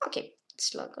 Okay,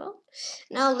 let's log out.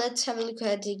 Now let's have a look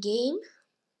at the game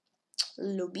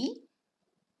lobby.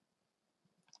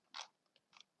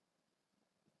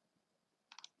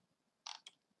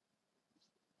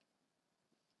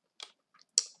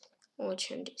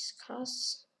 Watch and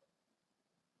discuss.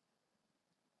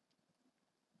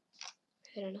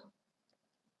 I don't know.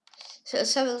 So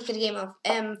let's have a look at the game of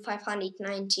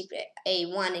M590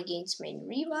 A1 against main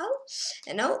rival.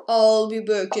 And now I'll be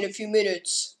back in a few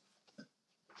minutes.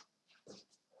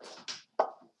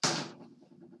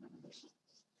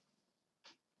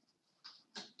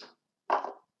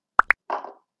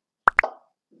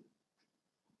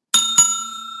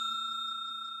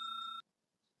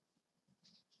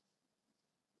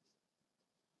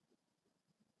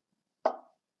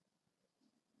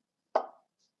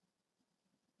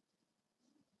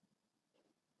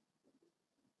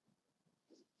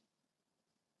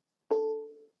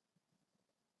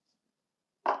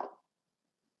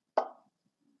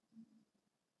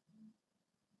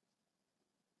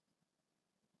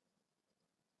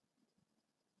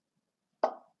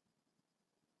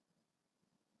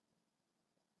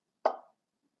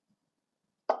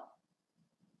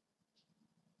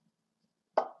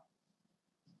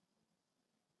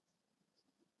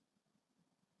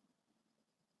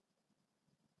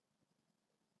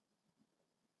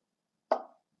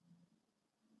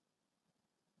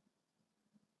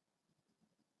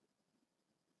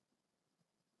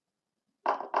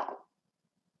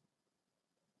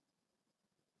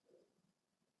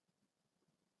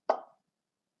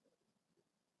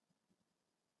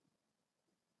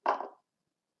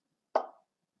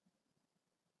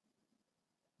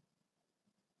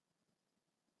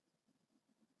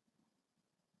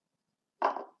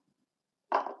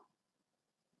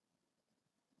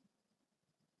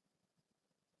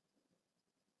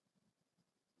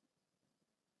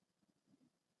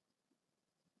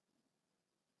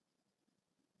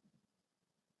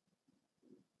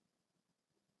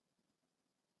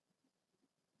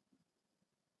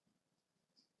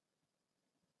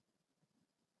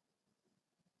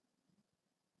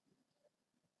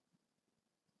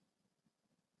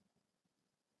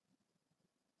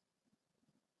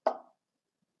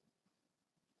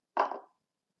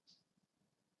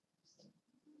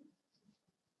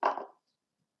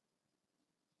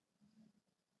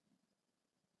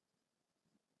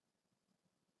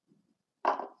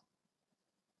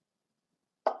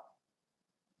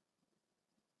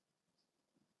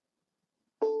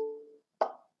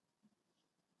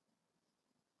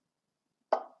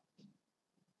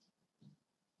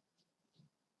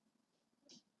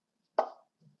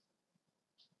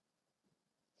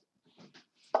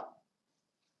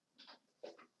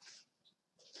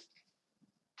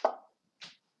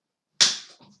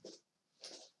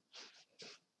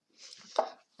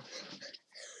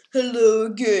 Hello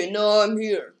again, I'm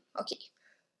here. Okay.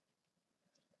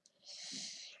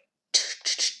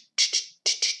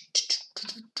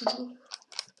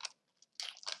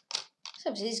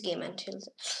 So this game until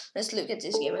let's look at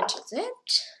this game until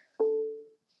that.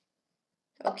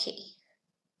 Okay.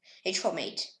 H4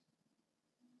 mate.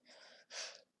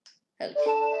 Okay.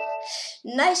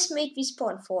 Nice mate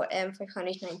respawn for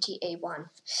M590A1.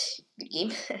 Good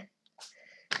game.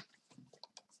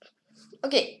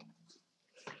 Okay.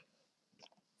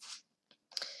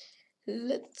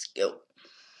 Let's go.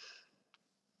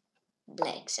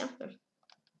 Black something.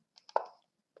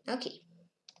 Okay.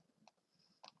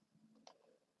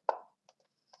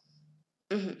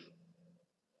 Mm-hmm.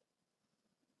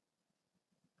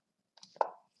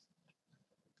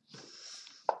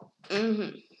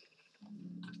 Mm-hmm.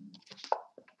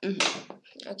 Mm-hmm.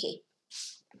 Okay.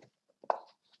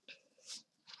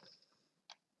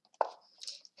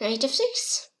 Knight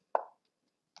f6.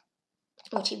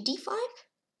 Motive d5.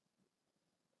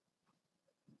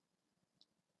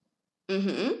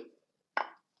 Mm-hmm.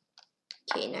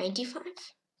 Okay, knight d5.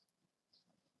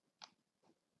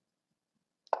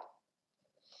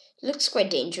 Looks quite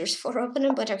dangerous for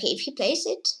opponent, but okay, if he plays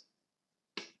it,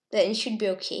 then it should be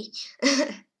okay.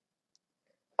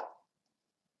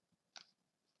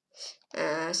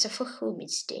 So for whom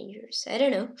it's dangerous? I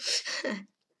don't know.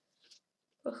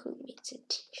 For whom it's it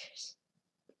dangerous?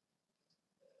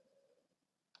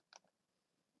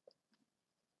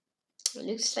 It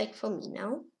looks like for me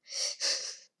now.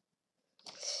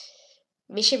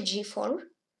 Bishop g4.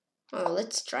 Oh,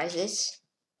 let's try this.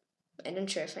 I'm not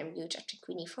sure if I'm good after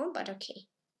queen e4, but okay.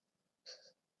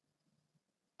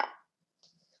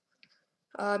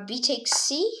 B takes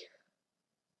c.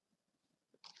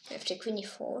 After queen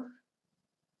e4.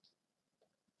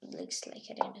 It looks like,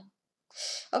 I don't know.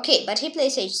 Okay, but he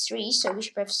plays h3, so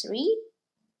bishop f3.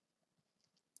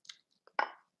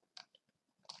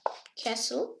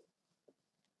 Castle.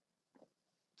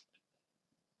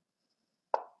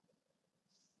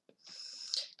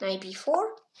 Knight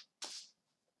b4.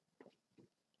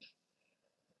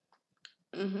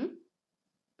 Mm-hmm.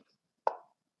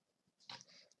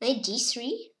 Knight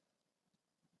d3.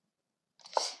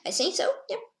 I think so,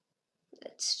 yep.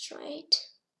 Let's try it.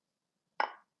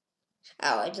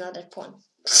 Oh, it's not that pawn.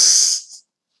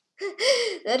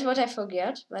 That's what I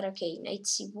forgot, but okay, knight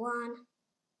c1.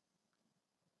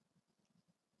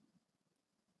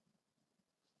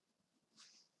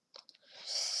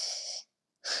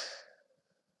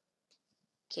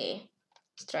 Okay,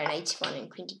 let's try knight c1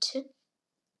 and queen d2.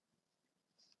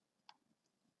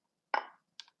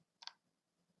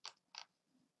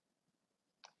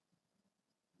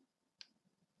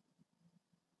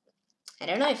 I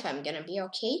don't know if I'm gonna be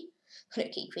okay.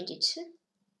 Okay, queen d2.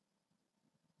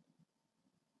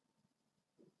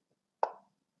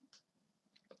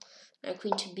 Now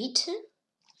queen to b2.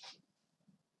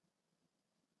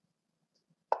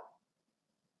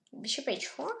 Bishop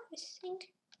h4, I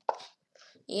think.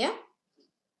 Yeah.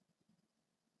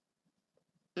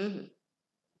 Mm-hmm.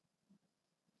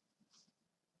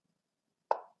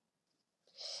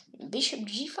 Bishop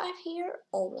g5 here,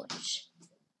 or what? I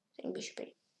think bishop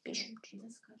g.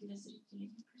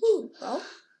 Well,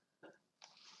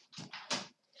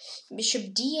 bishop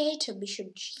d8 or bishop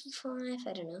g5,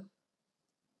 I don't know.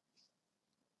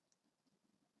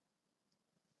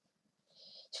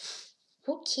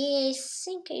 Okay, I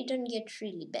think I don't get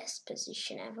really best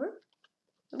position ever.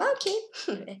 But okay.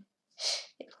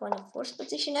 It's one of worst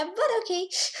position ever, but okay.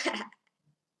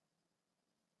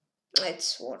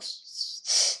 It's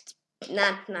worse.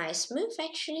 Not nice move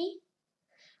actually.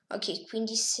 Okay, queen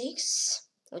d6.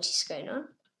 What is going on?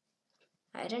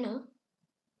 I don't know.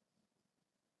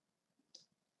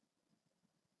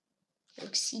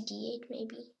 Rook c d8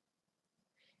 maybe.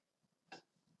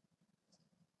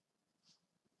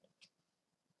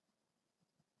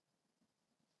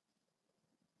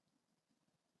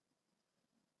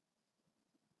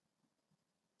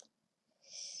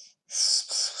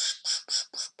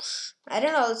 I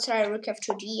don't know, let's try rook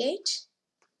f2 d8.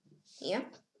 Yeah.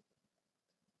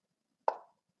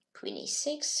 Queen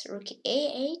e6, rook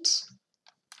a8.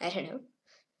 I don't know.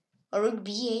 Or rook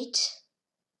b8.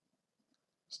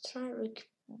 Let's try rook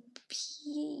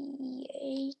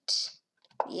b8.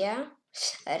 Yeah.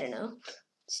 I don't know.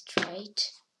 Let's try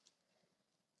it.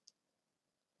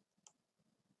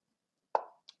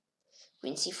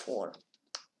 Queen c4.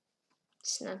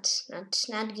 It's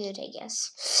not good, I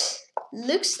guess.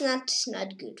 Looks not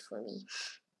good for me.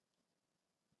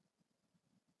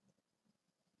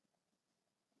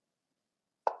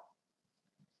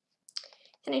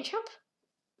 Can I chop?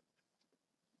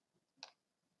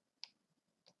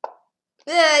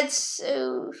 That's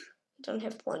so... I don't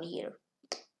have pawn here.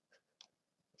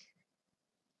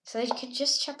 So I could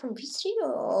just chop on b3,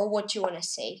 or what you wanna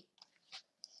say?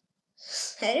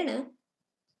 I don't know.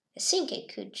 I think I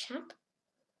could chop.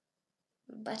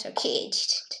 But okay, I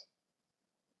didn't.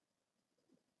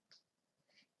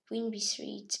 Queen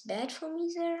b3, it's bad for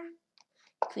me there.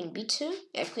 Queen b2.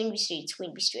 Yeah, queen b3, it's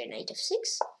queen b3 and knight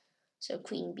f6. So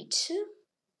queen b2.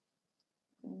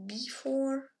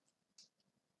 b4.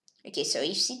 Okay, so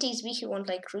if c takes b, he won't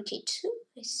like rook a2,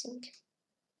 I think.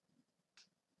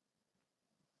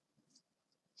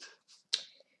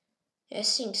 I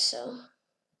think so.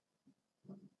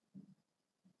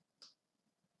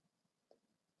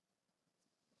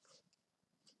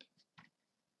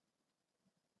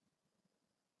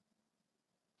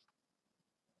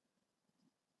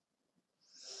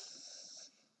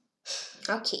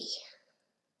 Okay.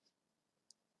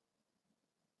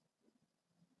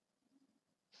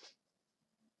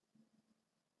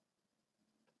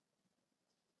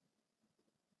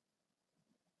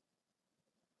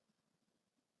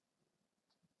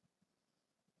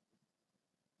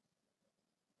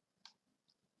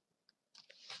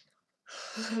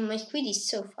 My queen is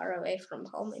so far away from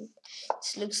home, and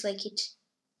it looks like it's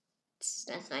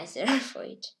not nice there for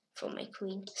it, for my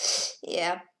queen.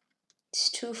 Yeah, it's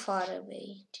too far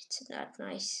away. It's not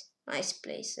nice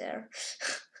place there.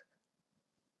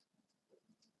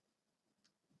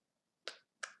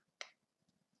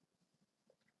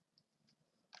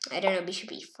 I don't know, bishop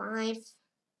e5.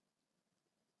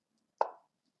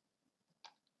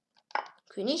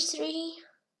 Queen h3.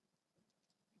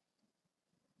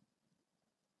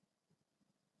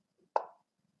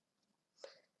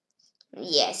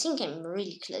 Yeah, I think I'm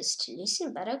really close to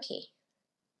losing, but okay.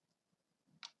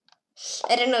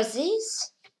 I don't know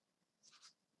this.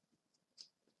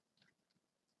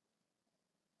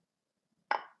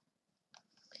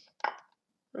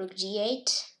 Rook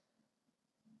g8.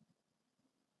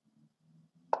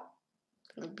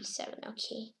 Rook b7,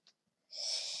 okay.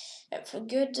 I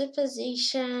forgot the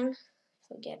position.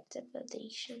 Forget the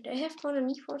position. Do I have pawn on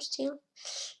e4 still?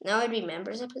 Now I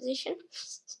remember the position.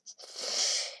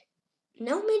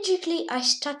 Now magically I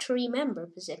start to remember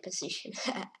the position.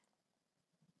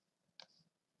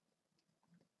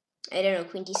 I don't know,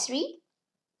 queen d3.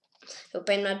 Hope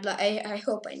I'm not. I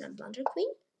hope I not blunder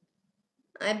queen.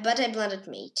 But I blundered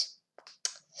mate.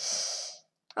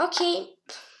 Okay.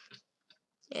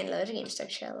 And load game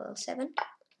structure level 7.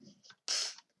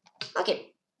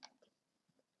 Okay.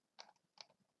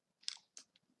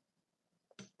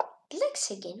 Blacks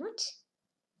again. What?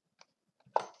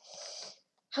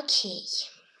 Okay.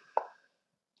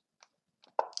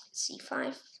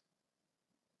 c5.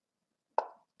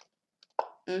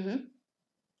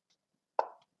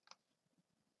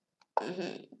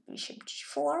 Bishop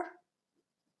g4.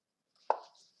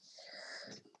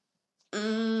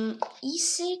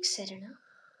 E6. I don't know.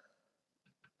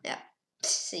 Yeah.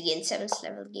 Again, 7th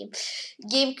level game.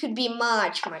 Game could be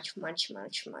much better.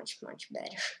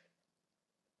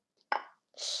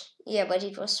 Yeah, but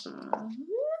it was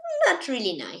not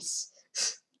really nice.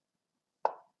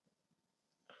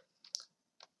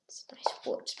 It's nice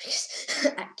words because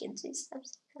I can say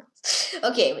something else.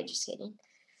 Okay, we're just kidding.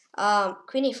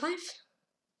 Queen a5.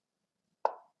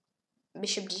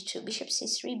 Bishop d2, bishop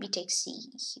c3, b takes c.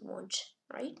 He won't,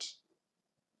 right?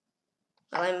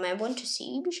 Well, I might want to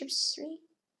see bishop c3.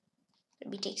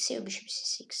 B takes c or bishop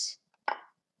c6.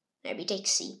 No, b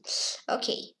takes c.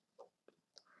 Okay.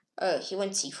 Oh, he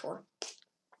went c4.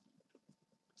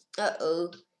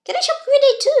 Uh-oh. Can I chop queen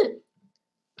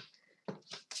a2?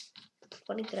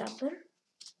 Pawn grabber?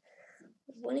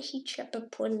 Will he chop a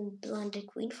pawn blunder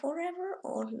queen forever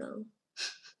or no?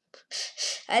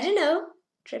 I don't know.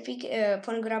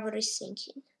 Pawn grabber is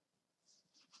thinking.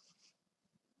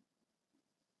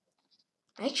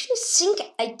 I actually think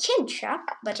I can chop,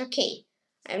 but okay.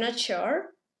 I'm not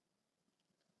sure.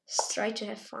 Let's try to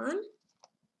have fun.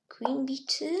 Queen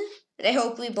b2. And I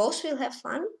hope we both will have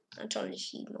fun. Not only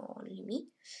he, nor only me.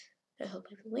 I hope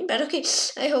I will win, but okay.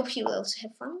 I hope he will also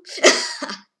have fun.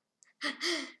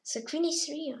 So queen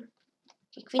a3 or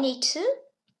okay, queen a2.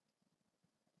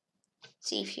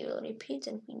 See if he will repeat,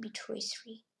 and queen b2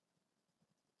 a3.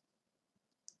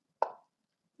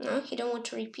 No, he don't want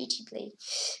to repeat. He played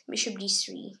bishop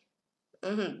d3.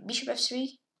 Bishop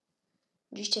f3.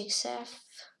 G takes f.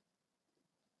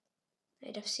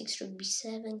 Knight f6, rook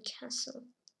b7, castle.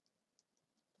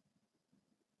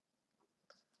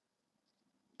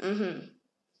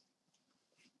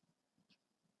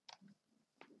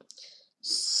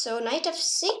 So knight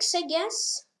f6, I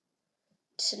guess.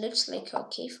 It looks like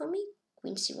okay for me.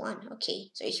 Queen c1.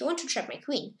 Okay, so he wants to trap my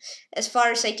queen. As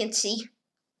far as I can see,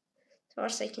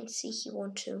 he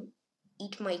wants to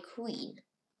eat my queen.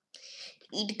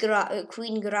 Eat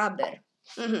queen grabber.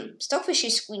 Stockfish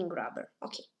is queen grabber.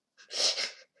 Okay.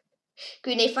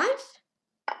 Queen a5.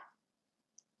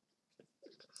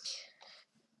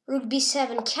 Rook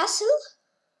b7 castle.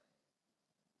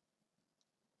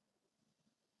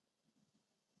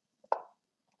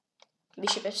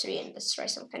 Bishop f3, and let's try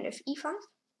some kind of e5.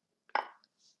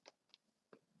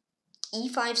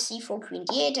 e5, c4, queen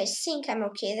d8. I think I'm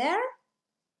okay there.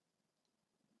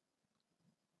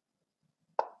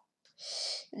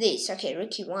 This, okay,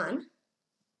 rook e1.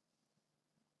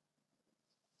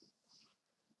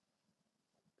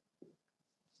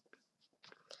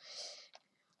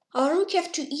 Rook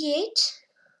f2, e8.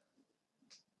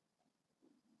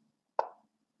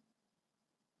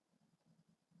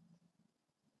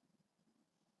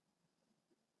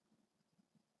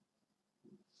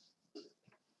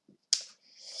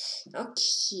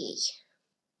 Okay.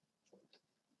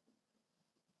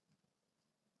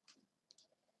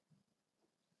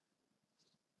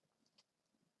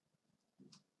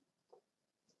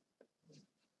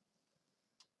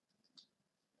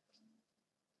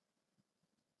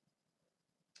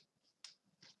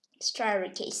 Let's try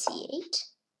rook ac8.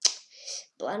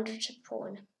 Blundered a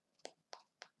pawn.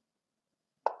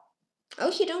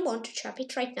 Oh, he don't want to trap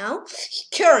it right now.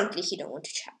 Currently, he don't want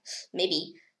to trap.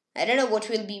 Maybe. I don't know what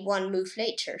will be one move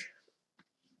later.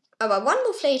 But one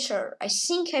move later, I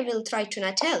think I will try to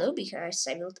Natello, because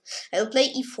I will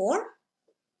play e4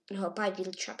 and hope I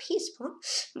will trap his pawn.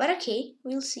 But okay,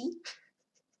 we'll see.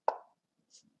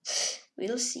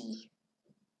 We'll see.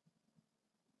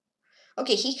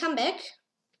 Okay, he come back.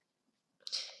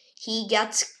 He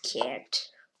got scared.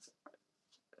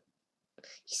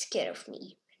 He's scared of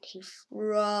me. And he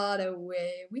ran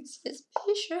away with his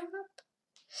bishop.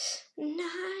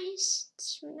 Nice.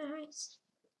 It's nice.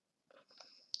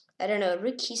 I don't know,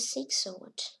 rook e6 or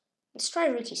what? Let's try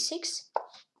rook e6.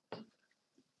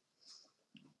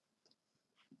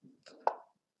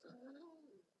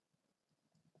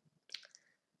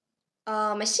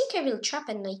 I think I will trap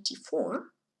at knight e4.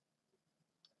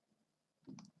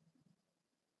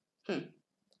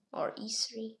 Or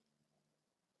e3.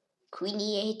 Queen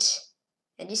e8.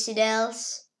 And is it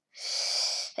else?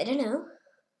 I don't know.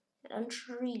 I don't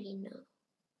really know.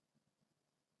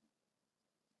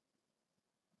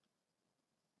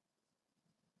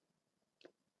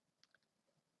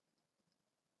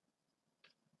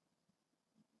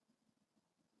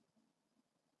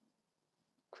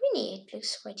 Queen e8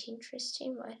 looks quite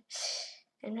interesting, but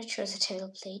I'm not sure that I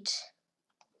will play it.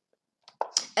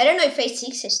 I don't know if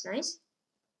a6 is nice,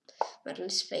 but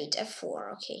let's play it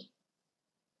f4, okay.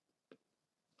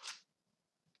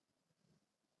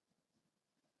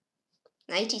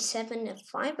 Knight e7,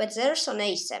 f5, but there's on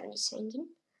a7 is hanging.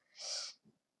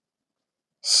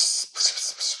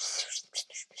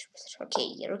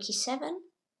 Okay, rook e7.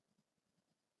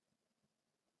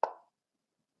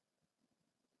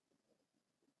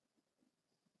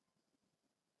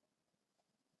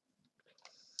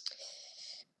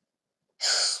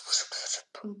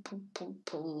 Boom, boom, boom,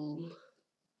 boom.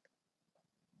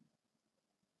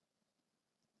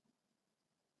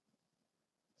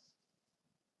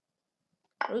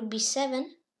 Rook b7.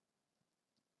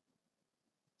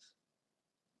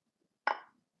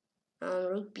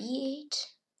 Rook b8.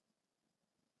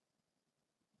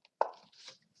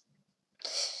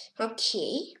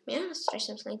 Okay, yeah, let's try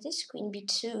something like this. Queen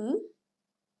b2.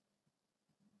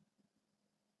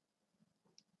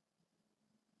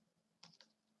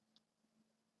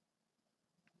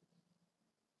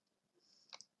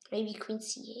 Maybe queen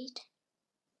c8.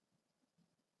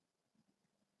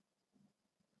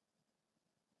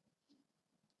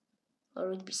 Or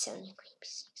rook b7 and queen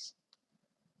b6.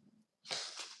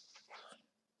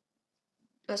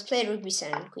 Let's play rook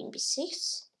b7 and queen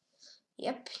b6.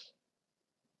 Yep.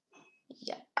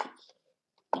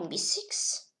 Queen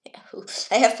b6. Yeah.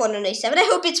 I have pawn on a7. I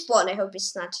hope it's pawn. I hope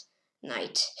it's not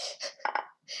knight.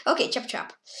 Okay, chop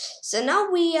chop. So now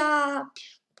we are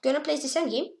gonna play this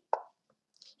endgame.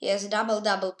 He has double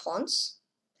pawns.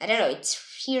 I don't know, it's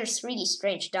really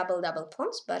strange, double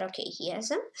pawns, but okay, he has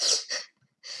them.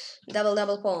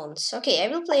 double pawns. Okay, I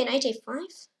will play knight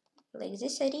a5, like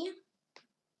this idea.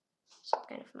 Some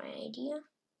kind of my idea.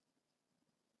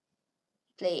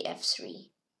 Play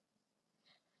f3.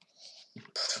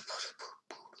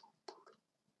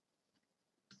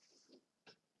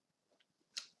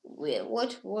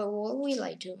 What will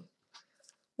I do?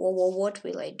 What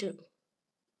will I do?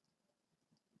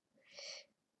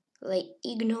 Like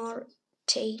ignore,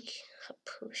 take,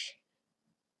 push.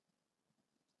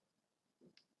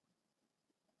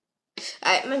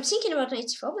 I'm thinking about knight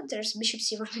c4, but there's bishop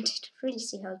c1 and I don't really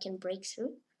see how I can break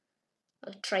through.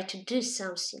 I'll try to do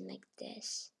something like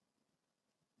this.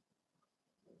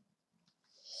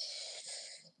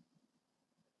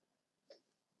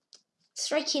 Let's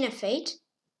try king f8.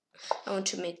 I want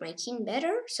to make my king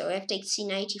better, so I have to take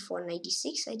c9, e4, knight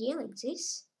d6 idea like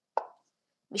this.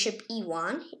 Bishop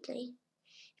e1, he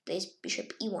plays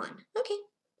bishop e1. Okay.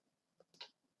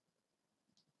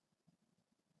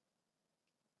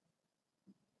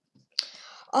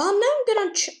 Oh, now I'm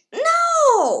gonna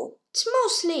no! It's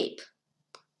mouse sleep.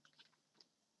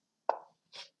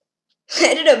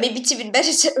 I don't know, maybe it's even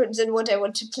better than what I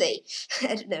want to play.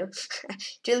 I don't know.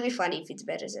 It will be funny if it's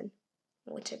better than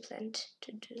what I planned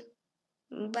to do.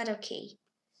 But okay.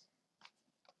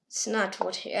 It's not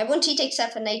what I want to take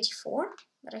f 94,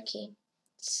 but okay.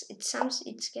 It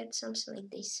gets something like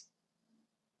this.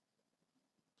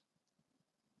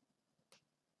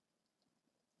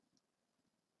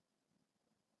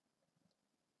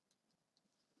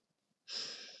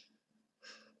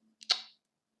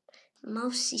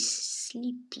 Mouse is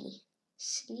sleepy.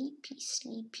 Sleepy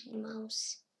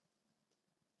mouse.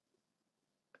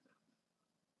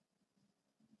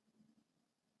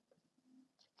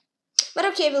 But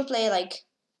okay, we'll play like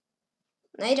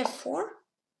knight f4.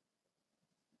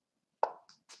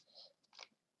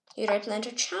 Here I plan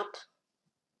to chop.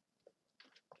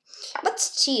 But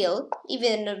still,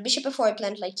 even bishop f4 I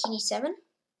planned like king e7.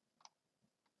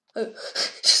 Oh,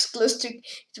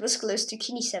 it was close to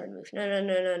king e7 move. No.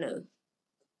 No.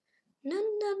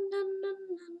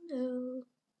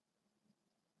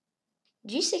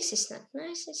 G6 is not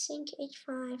nice, I think.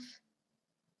 H5.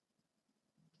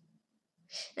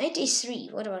 Knight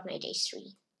a3. What about knight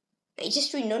a3? Knight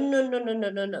a3. No.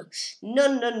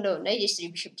 Knight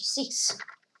a3, bishop d6.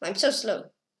 I'm so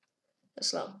slow. I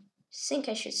think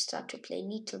I should start to play a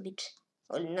little bit,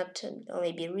 or not, or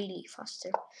maybe really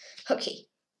faster. Okay,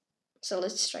 so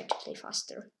let's try to play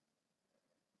faster.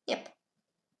 Yep.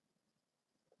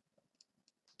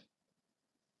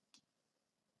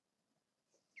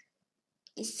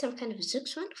 Is it some kind of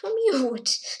Zux one from you or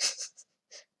what?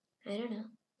 I don't know.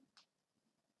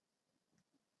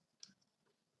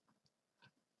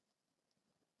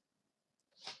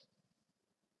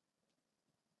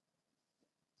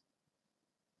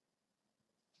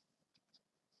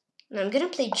 No, I'm gonna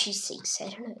play g6. I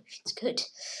don't know if it's good.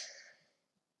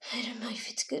 I don't know if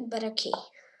it's good, but okay.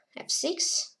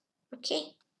 f6.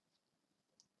 Okay.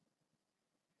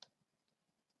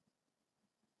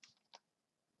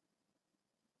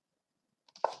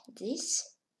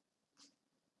 This.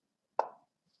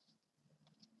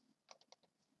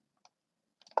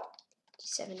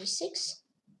 d6.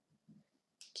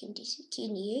 King d6,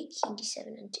 king e8, king d7,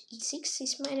 and e6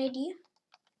 is my idea.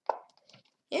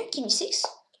 Yeah, king e6.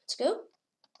 Let's go.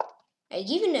 Are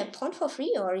you giving a pawn for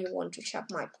free, or you want to chop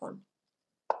my pawn?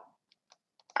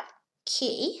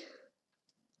 Okay.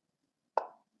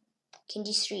 King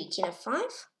d3, king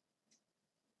f5.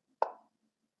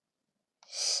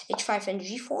 h5 and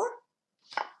g4.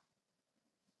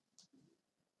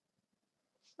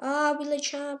 Will I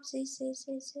chop this?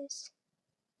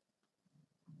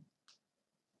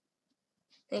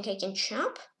 Think I can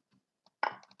chop.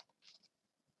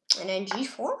 And then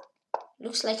g4.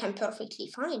 Looks like I'm perfectly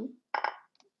fine.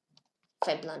 If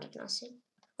I blundered nothing.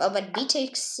 Well, but b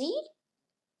takes c?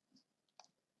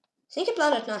 Think I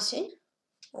blundered nothing.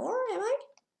 Or am I?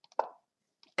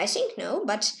 I think no,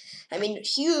 but I'm in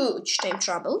huge time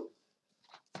trouble.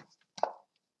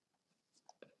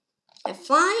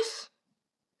 f5.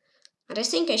 And I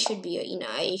think I should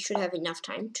have enough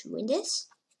time to win this.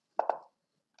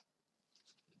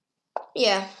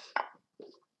 Yeah.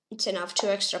 It's enough. 2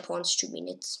 extra pawns, 2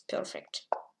 minutes. Perfect.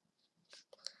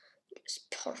 It's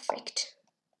perfect.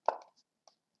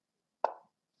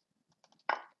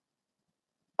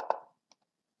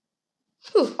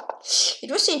 Whew. It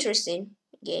was an interesting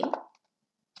game.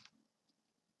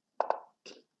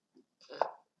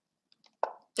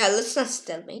 Let's not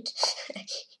stalemate.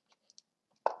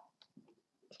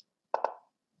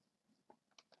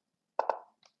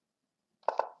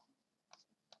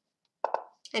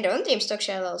 I don't dream stock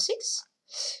shell L6.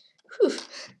 Whew.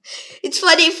 It's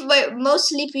funny if my mouse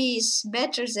sleep is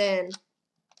better than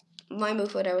my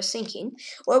move what I was thinking.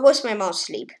 What was my mouse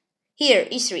sleep? Here,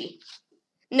 e3.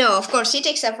 No, of course, he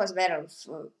takes f was better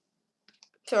for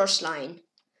first line.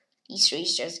 e3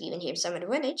 is just giving him some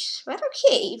advantage, but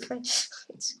okay,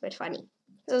 it's quite funny.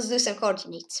 Let's do some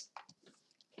coordinates.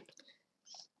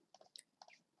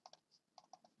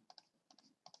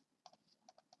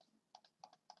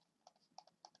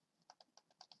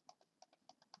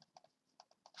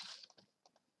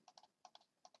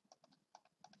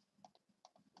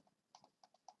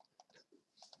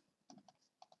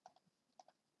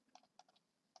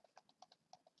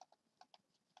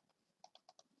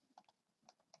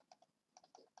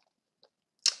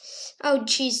 Oh,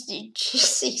 jeez,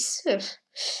 G6.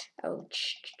 Oh,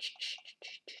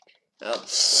 oh,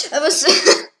 I was.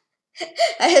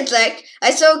 I had like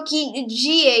I saw key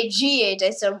G8. I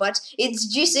saw, but it's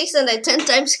G6, and I 10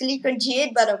 times click on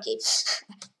G8. But okay,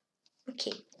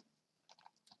 okay.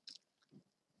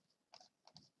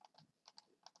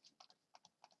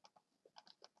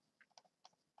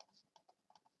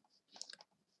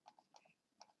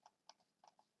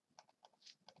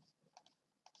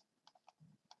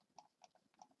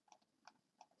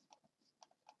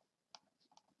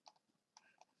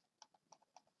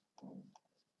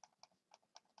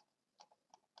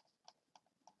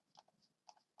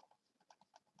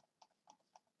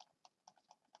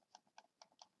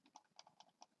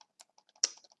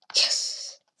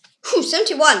 Yes. Whew,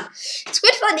 71. It's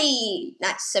quite funny.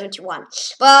 Nice, 71.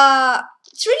 But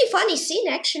it's really funny scene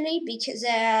actually, because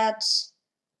that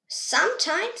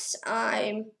sometimes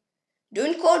I'm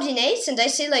doing coordinates and I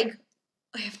say like,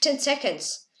 I have 10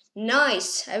 seconds.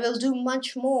 Nice, I will do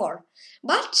much more.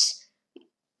 But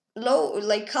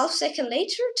like half second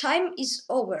later, time is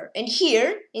over. And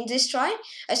here, in this try,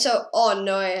 I saw, oh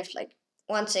no, I have like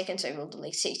 1 second, so I will do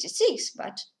like 66.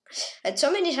 But at so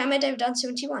many times I've done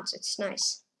 71, so it's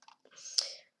nice.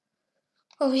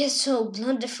 Oh, yes, so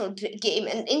wonderful game.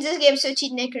 And in this game,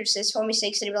 13 knackers says 4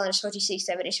 mistakes, 3 blunders, 46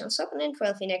 aberration on opponent,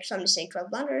 12 knackers, 1 mistake, 12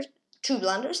 blunders, 2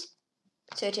 blunders,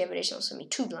 30 aberration on me,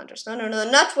 2 blunders. No,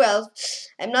 not 12.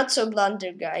 I'm not so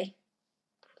blunder guy.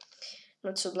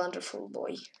 Not so blunderful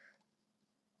boy.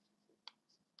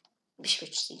 Bishop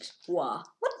h6. Wow.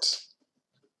 What?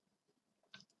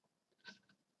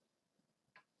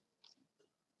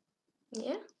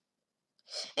 Yeah.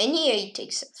 And here he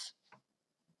takes it.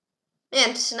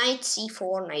 And knight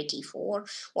c4, knight e4.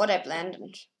 What I planned.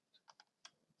 And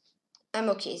I'm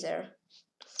okay there.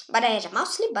 But I had a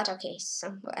mouse slip, but okay,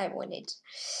 so I won it.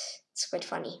 It's quite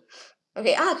funny.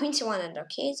 Okay, queen c1, and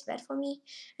okay, it's bad for me.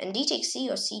 And d takes c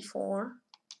or c4.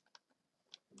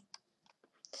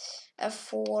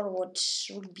 f4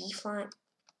 would be fine.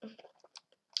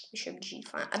 Bishop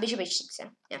g5. Bishop h6,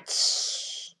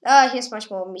 yeah. He has much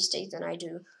more mistakes than I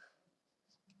do.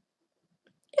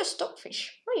 You're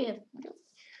Stockfish. Why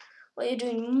are you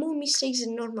doing more mistakes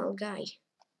than normal guy?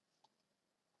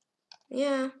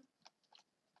 Yeah.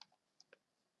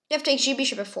 You have to take g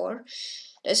bishop f4.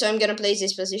 So I'm gonna place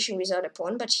this position without a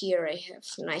pawn, but here I have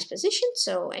a nice position,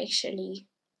 so actually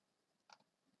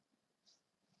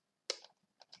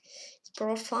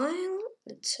profile.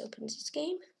 Let's open this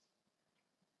game.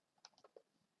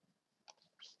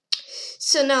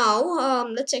 So now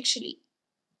let's actually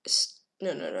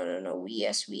no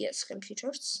VS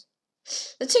computers.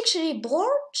 Let's actually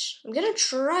board. I'm gonna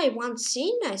try one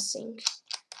scene, I think.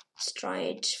 Let's try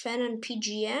it. Fan and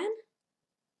PGN.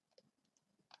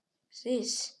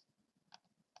 This.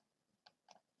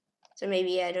 So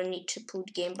maybe I don't need to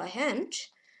put game by hand.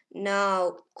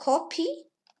 Now copy.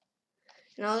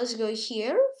 Now let's go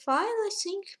here. File, I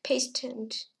think. Paste,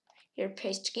 and here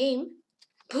paste game.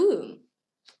 Boom.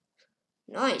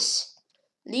 Nice.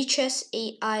 Chess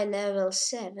AI level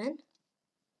 7.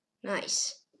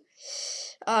 Nice.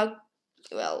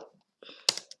 Well,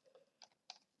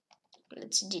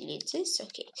 let's delete this.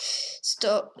 Okay.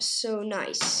 Stop. So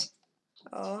nice.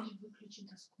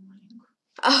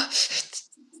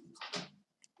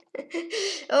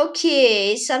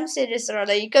 Okay, some serious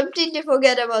runner. You completely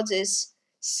forget about this.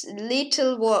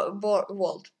 Little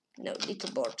board. No,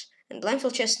 little board. And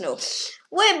blindfold chess, no.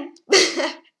 Wait.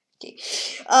 Okay.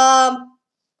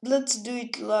 Let's do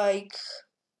it like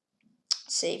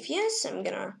save. Yes, I'm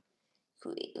gonna.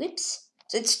 Whoops.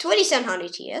 So it's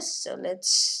 2700. Yes. So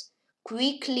let's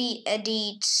quickly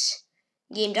edit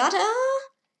game data.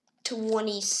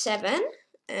 27,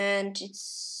 and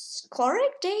it's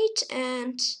correct date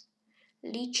and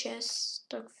Chess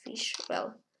Stockfish.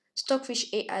 Well,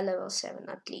 Stockfish AI level 7,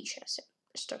 not Chess.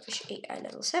 Stockfish AI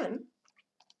level 7.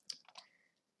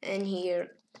 And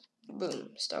here, boom,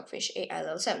 Stockfish AI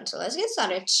level 7. So let's get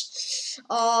started.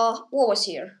 What was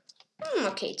here?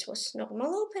 Okay, it was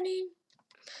normal opening.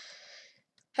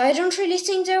 I don't really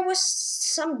think there was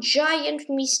some giant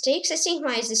mistakes. I think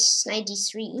mine is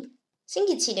 93. I think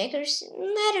it's deckers.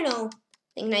 I don't know.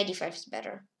 I think 95 is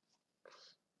better.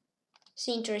 It's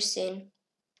interesting.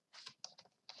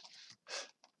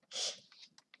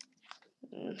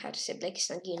 How to say black is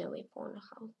not getting away pawn.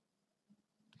 How?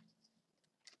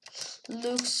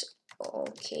 Looks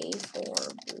okay for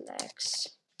blacks.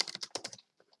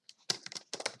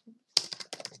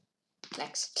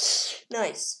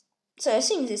 Nice. So I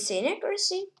think this is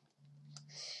inaccuracy.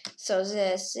 So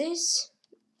there's this.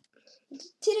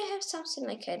 Did I have something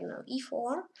like, I don't know,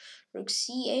 e4, rook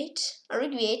c8?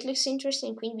 Rook b8 looks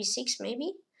interesting, queen b6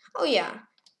 maybe? Oh yeah,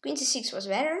 queen c6 was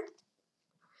better.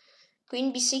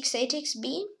 Queen b6, 8xb.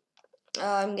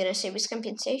 I'm gonna say with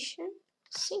compensation.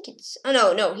 I think it's...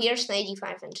 Oh no, here's knight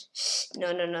d5 and... No.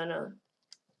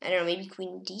 I don't know, maybe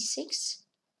queen d6?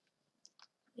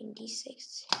 Queen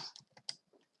d6.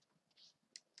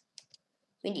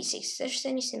 Queen d6. There's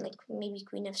anything like maybe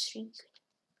queen f3?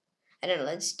 I don't know,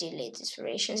 let's delete these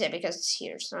variations. Yeah, because it's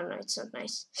here. It's not nice.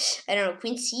 I don't know,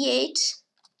 queen c8.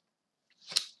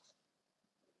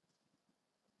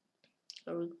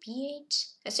 Or rook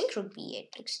b8. I think rook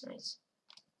b8 looks nice.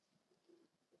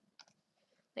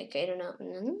 Like, I don't know.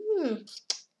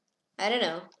 I don't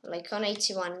know. Like on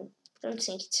 81, I don't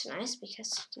think it's nice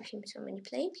because give him so many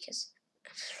play. Because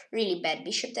really bad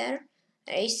bishop there.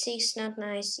 a6 not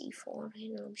nice. e4. I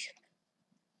don't know, bishop.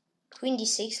 Queen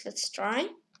d6. Let's try.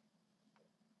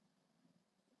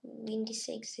 Queen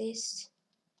d6 is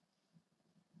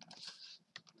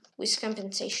with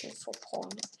compensation for pawn.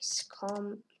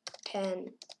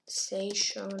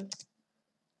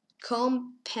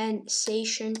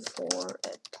 Compensation for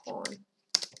a pawn.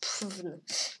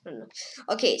 No.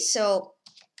 Okay, so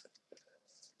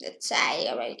let's say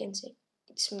I can say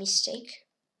it's a mistake.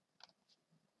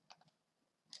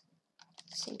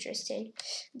 It's interesting.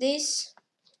 This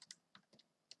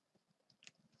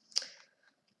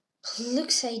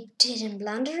looks I didn't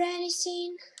blunder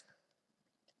anything.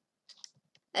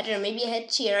 I don't know, maybe I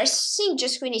had here. I think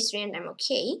just queen e3 and I'm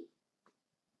okay.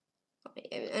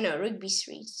 No, rook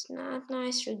b3 is not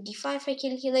nice. Rook d5 I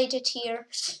calculated here.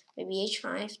 Maybe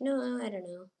h5. No, I don't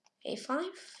know. a5,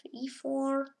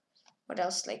 e4. What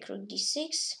else? Like rook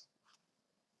d6.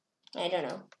 I don't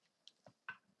know.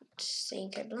 I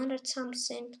think I blundered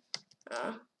something.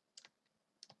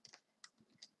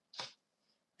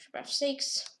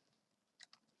 f6.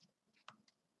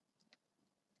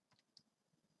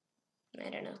 I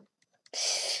don't know.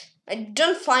 I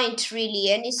don't find really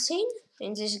anything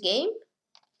in this game.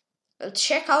 I'll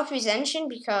check out with engine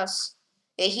because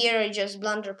here I just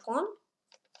blunder pawn.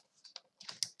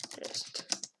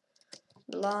 Just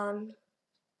blunder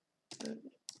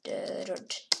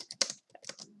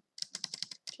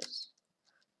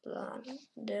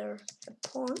a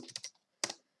pawn.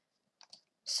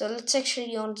 So let's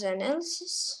actually on the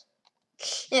analysis.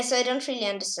 Yeah, so I don't really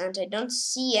understand. I don't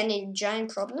see any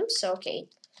giant problems. So okay,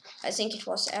 I think it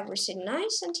was everything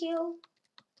nice until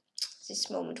this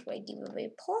moment where I give away a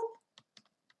pawn.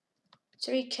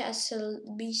 3 castle,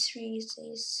 b3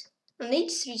 is knight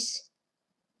d3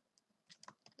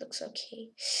 looks okay.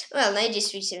 Well, knight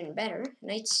d3 is even better.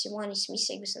 Knight c1 is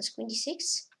mistake with queen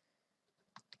d6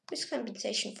 with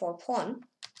compensation for pawn.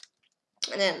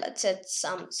 And then let's add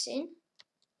something.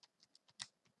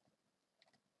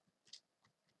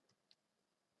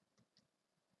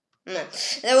 No,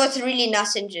 there was really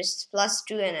nothing, just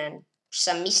 +2 and then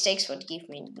some mistakes would give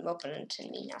me the opponent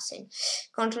and me nothing.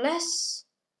 Ctrl S.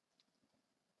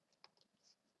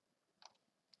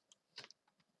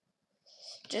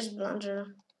 Just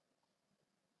blunder.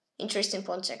 Interesting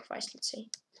pawn sacrifice, let's say.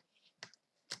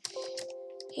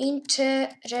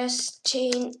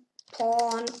 Interesting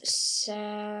pawn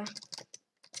sacrifice.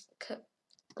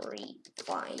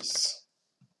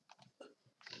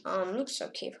 Looks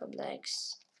okay for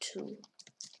blacks. 2.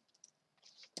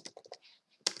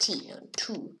 T,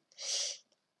 2.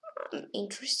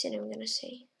 Interesting, I'm gonna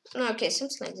say. Okay,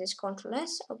 something like this. Ctrl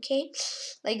S. Okay,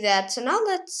 like that. So now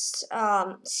let's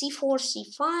c4,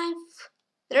 c5.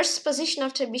 There's position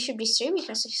after bishop b3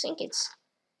 because I think it's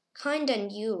kinda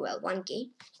new. Well, 1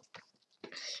 game.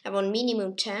 I want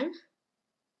minimum 10.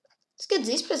 Let's get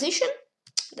this position.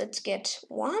 Let's get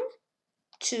 1,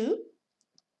 2.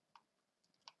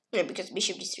 No, because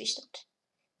bishop d3 is not.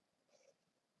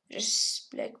 Just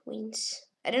black wins.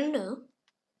 I don't know.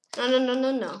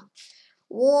 No.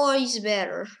 War is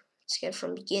better. Let's get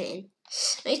from beginning.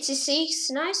 Knight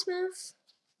c6, nice move.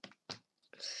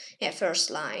 Yeah, first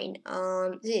line.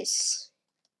 This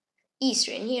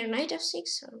e3 and here knight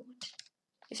f6 or what?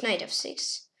 If knight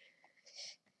f6,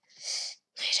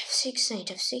 knight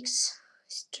f6.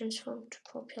 It's transformed to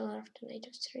popular after knight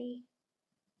f3.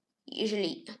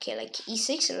 Usually, okay, like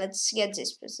e6, and let's get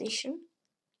this position.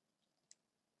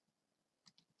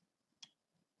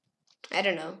 I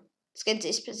don't know. Let's get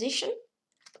this position.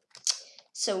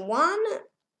 So 1,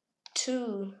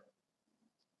 2,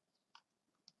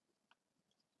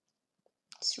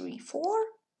 3, 4,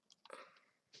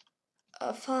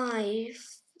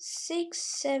 5, 6,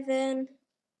 7,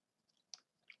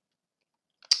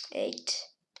 8,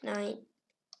 9,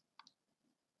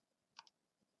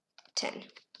 10.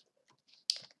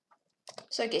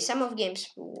 So okay, some of games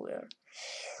were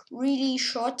really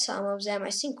short, some of them I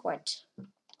think quite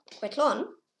long,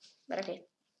 but okay.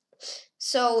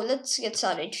 So let's get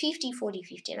started. 50, 40,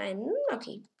 59.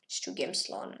 Okay, it's 2 games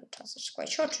long and it's quite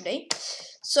short today.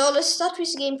 So let's start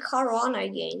with the game Caruana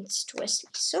against Wesley.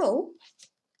 So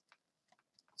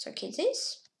okay,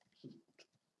 this.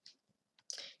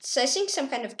 So I think some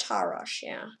kind of Tarash,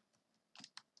 yeah.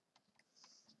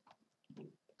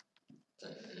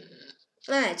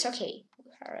 It's okay.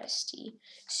 RST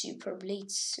Super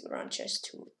Blitz Ranchers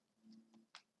 2.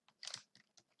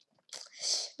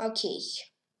 Okay.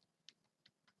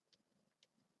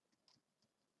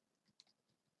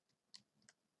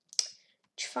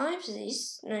 H5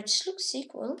 this. No, it looks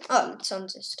equal. Oh, it's on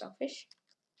the Stockfish.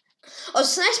 Oh,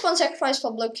 it's a nice pawn sacrifice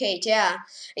for blockade, yeah.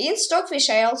 Against Stockfish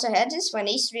I also had this when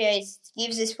E3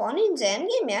 gives this pawn in the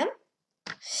endgame, yeah.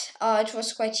 It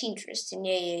was quite interesting,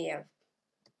 yeah.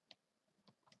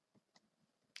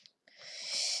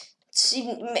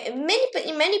 In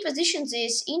many positions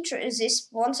this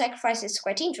pawn sacrifice is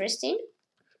quite interesting.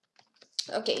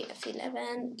 Okay,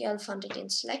 f11, Gelfand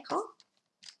against Lecker.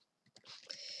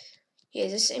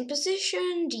 Here's the same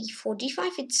position, d4,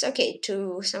 d5, it's okay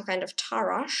to some kind of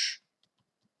Tarash.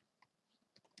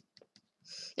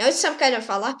 Now it's some kind of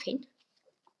Alapin.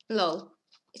 Lol.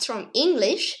 It's from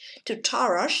English to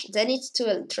Tarash, then it's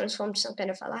to transform to some kind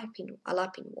of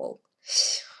Alapin wall.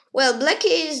 Well,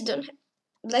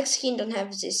 Black's king don't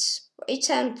have this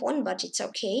a10 pawn, but it's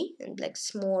okay, and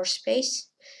Black's more space.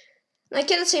 I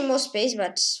cannot say more space,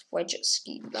 but we just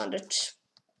landed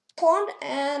pawn,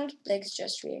 and Black's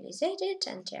just realized it,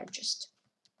 and yeah, just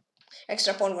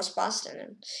extra pawn was passed, and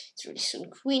then it's really soon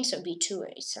queen, so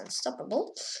b2 is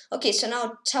unstoppable. Okay, so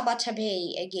now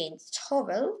Tabatabe against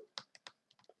Hovel.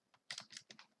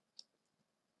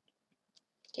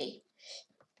 Okay.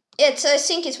 I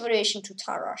think it's variation to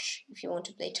Tarash, if you want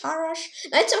to play Tarash.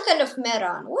 Now it's some kind of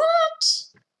Meran. What?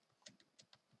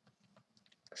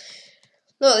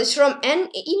 No, it's from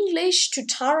English to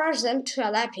Tarash, then to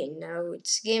Alapin. No,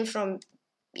 it's game from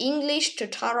English to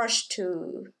Tarash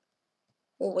to...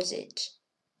 what was it?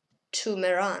 To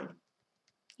Meran.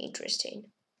 Interesting.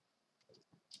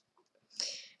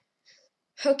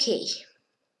 Okay.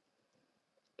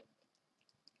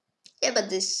 Yeah, but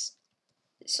this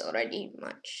is already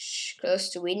much close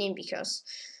to winning because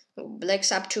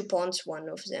Black's up 2 pawns, one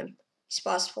of them is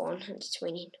passed pawn and it's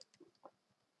winning.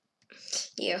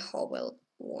 Yeah, Howell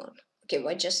won. Okay, well,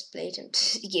 I just played and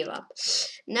give up.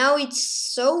 Now it's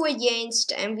so against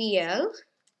MVL.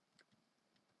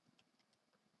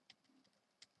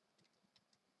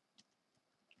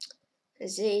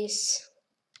 This.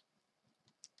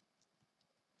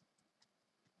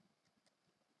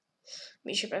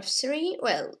 Bishop f3.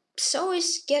 Well, so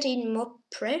is getting more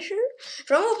pressure.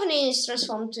 From opening is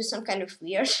transformed to some kind of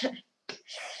weird.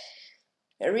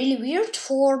 Really weird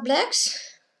for blacks.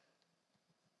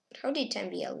 How did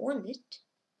MVL won it?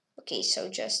 Okay, so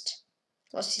just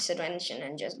lost his advantage and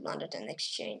then just blundered an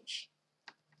exchange.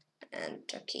 And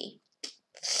okay.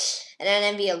 And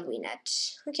then MVL win at.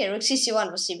 Okay, rook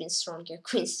c1 was even stronger.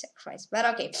 Queen sacrifice. But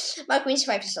okay. But queen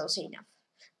c5 is also enough.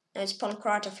 Now it's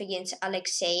Pankratov against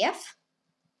Alexeyev.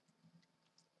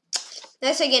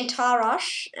 That's again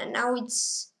Tarash. And now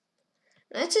it's.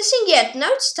 That's the thing yet. Now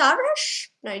it's Tarash.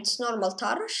 No, it's normal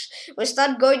Tarash. We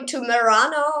start going to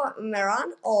Meran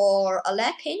or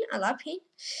Alapin.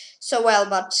 So well,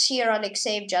 but here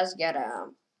Alexeyev just got a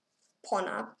pawn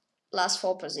up. Last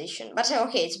 4 position. But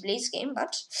okay, it's Blitz game,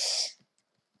 but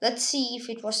let's see if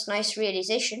it was nice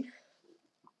realization.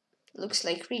 Looks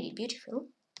like really beautiful.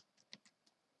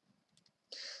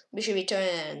 Bishop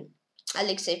e2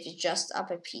 Alexeyev is just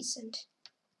up a piece and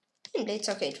Blitz,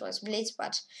 okay, it was Blitz,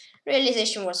 but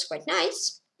realization was quite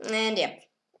nice. And yeah,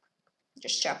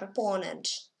 just chop a pawn and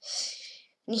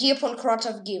here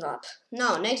Pankratov give up.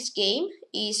 Now, next game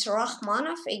is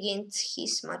Rachmanov against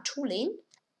his Matulin.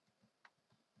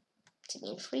 It's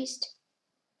again freezed.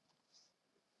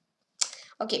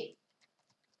 Okay.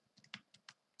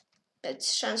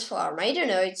 Let's transform. I don't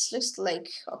know, it looks like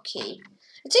okay.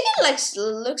 It's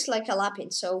again looks like a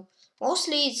Lapin, so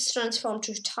mostly it's transformed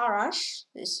to Tarash.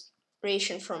 This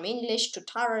variation from English to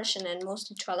Tarash and then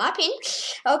mostly to a Lapin.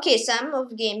 Okay, some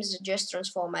of games just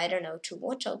transform, I don't know to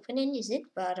what opening is it,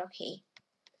 but okay.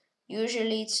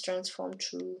 Usually it's transformed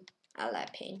to a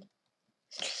Lapin.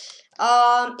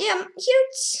 Yeah, here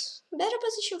it's better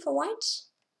position for white.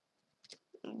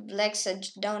 Black's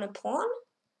down a pawn.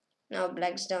 Now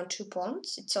Black's down 2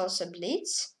 pawns. It's also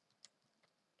Blitz.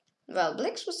 Well,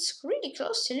 Black's was really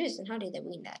close to losing. How did they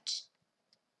win that?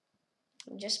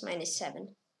 Just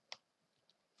 -7.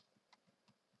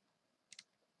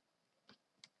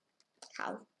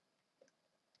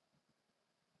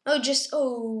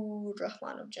 Oh,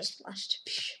 Rahmanov just flashed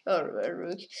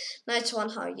rook. Knight 1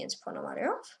 high against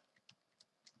Ponomarev.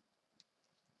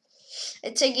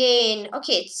 It's again,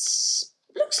 okay, it's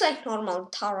looks like normal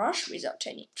Tarrasch without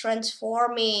any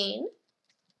transforming.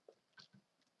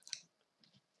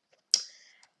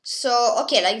 So,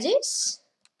 okay, like this.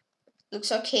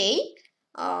 Looks okay.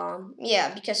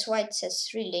 Yeah, because white has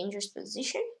really dangerous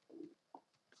position.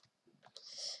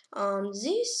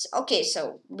 This, okay,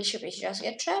 so bishop is just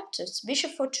get trapped. So it's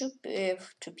bishop for two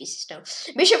pieces, no.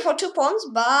 Bishop for 2 pawns,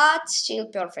 but still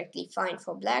perfectly fine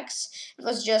for blacks. It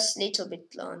was just a little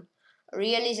bit long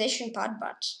realization part,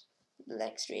 but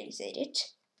blacks realized it.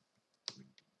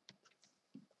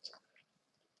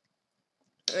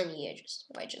 And yeah,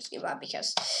 white just give up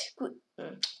because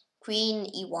queen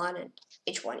e1 and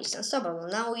h1 is unstoppable.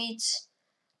 Now it's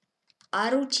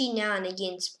Arutinian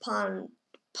against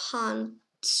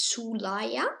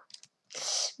Sulaya.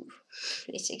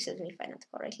 Please excuse me if I not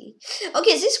correctly.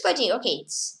 Okay, this is quite new. Okay,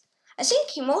 I think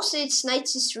mostly it's knight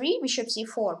c3, bishop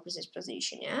c4 with this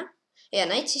position, yeah? Yeah,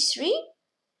 knight c3,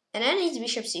 and then it's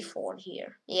bishop c4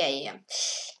 here. Yeah. I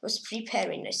was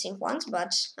preparing, I think, once,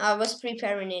 but I was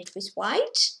preparing it with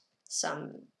white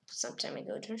some time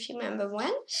ago. Don't remember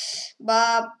when,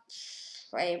 but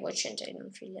I watched it. I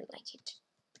don't really like it.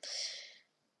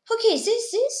 Okay,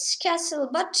 this castle,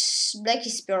 but black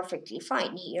is perfectly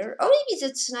fine here. Or maybe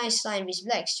that's a nice line with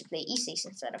blacks to play e6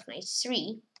 instead of knight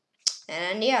 3.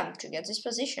 And yeah, to get this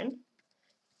position.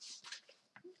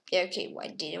 Yeah, okay,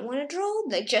 white didn't want to draw.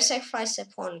 Black just sacrifice a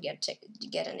pawn,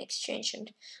 get an exchange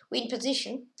and win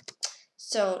position.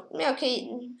 So, yeah, okay,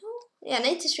 no. Yeah,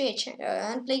 knight 3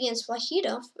 and play against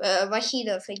Vahidov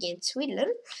against Swidler.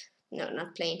 No,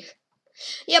 not playing.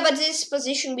 Yeah, but this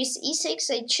position with e6,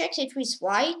 I checked it with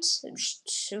white. There's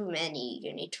too many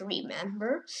you need to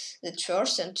remember. The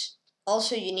first, and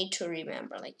also you need to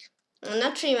remember, like,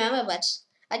 not remember, but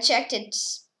I checked it.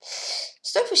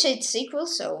 Stockfish A.I equal,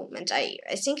 so, and I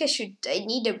think I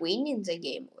need a win in the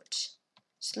game.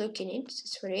 Let's look in it,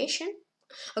 this variation.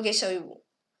 Okay, so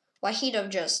Wahidov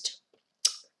just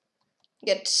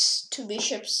gets 2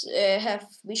 bishops, have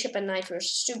bishop and knight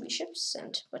versus 2 bishops,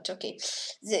 but okay,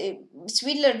 the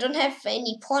Swidler don't have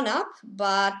any pawn up,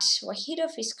 but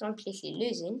Wahidov is completely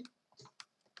losing.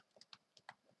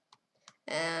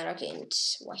 And okay, and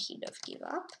Wahidov give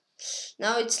up.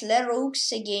 Now it's Leroux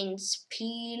against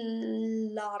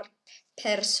Pilar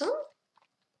Person.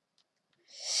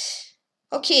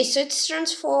 Okay, so it's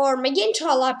transformed again to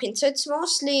Alapin. So it's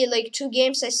mostly like 2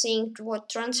 games, I think, what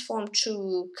transformed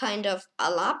to kind of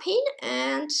Alapin,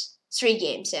 and 3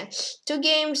 games, yeah. 2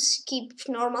 games keep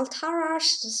normal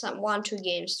Tarrasch, 2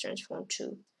 games transformed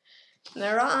to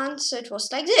Meran, so it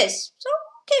was like this. So,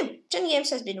 okay, 10 games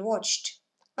has been watched.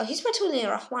 Oh, he's Batumi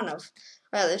Rahmanov.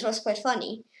 Well, it was quite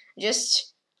funny.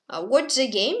 Just watched the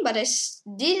game, but I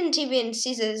didn't even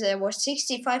see that there were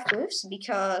 65 moves,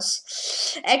 because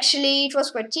actually it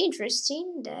was quite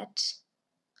interesting that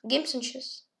Games on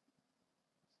Chess.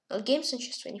 Well, Games on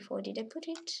Chess 24, did I put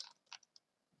it?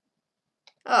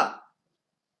 Oh,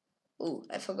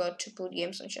 I forgot to put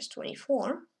Games on Chess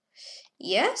 24.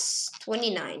 Yes,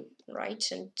 29, right?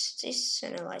 And this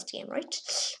analyzed game, right?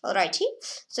 Alrighty.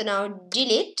 So now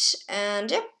delete,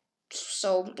 and yep.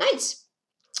 So nice.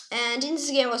 And in this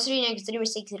game was 3 negative 3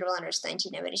 mistakes, 0 blunders,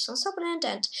 19 average from opponent,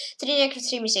 and 3 negative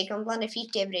 3 mistakes on blunder,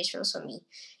 50 average from me.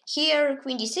 Here,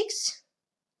 Queen d6.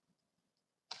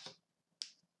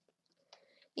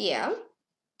 Yeah.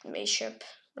 Bishop,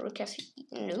 Rook f.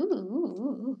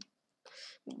 No.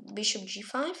 Bishop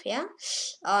g5, yeah.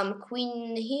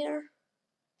 Queen here.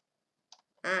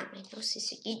 My nose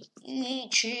is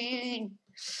itching.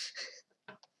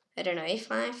 I don't know,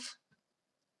 a5.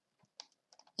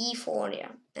 e4,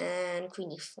 yeah, and queen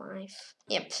e5.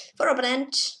 Yep, for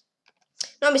opponent,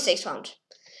 no mistakes found.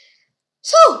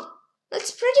 So that's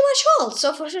pretty much all.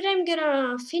 So for today I'm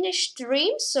gonna finish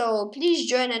stream, so please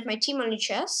join at my team on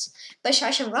chess by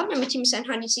Shashan Run. My team is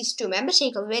 162 members,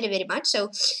 thank you very very much.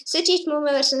 So 38 more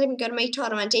members and I'm gonna make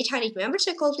tournament 800 members,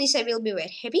 so call please, I will be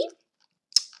very happy.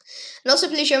 And also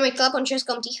please join my club on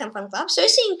chess.com Tykhon Fan Club. So I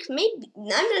think maybe,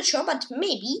 I'm not sure, but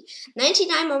maybe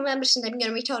 99 more members and I'm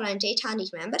gonna make tournament 800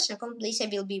 members. So come please, I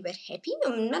will be very happy.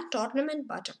 Not tournament,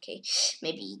 but okay,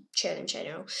 maybe challenge, I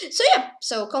don't know. So yeah,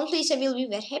 so come please, I will be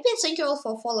very happy. And thank you all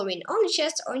for following only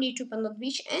chess on YouTube and not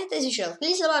Twitch. And as usual,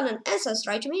 please leave a button and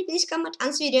subscribe to me. Please comment on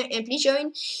this video and please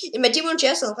join in my team on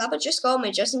chess on club. Just call me,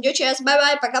 just enjoy chess. Bye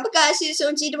bye, пока-пока, see you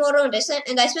soon, see you tomorrow. And I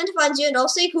spent fun, and I'll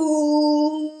say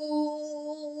cool.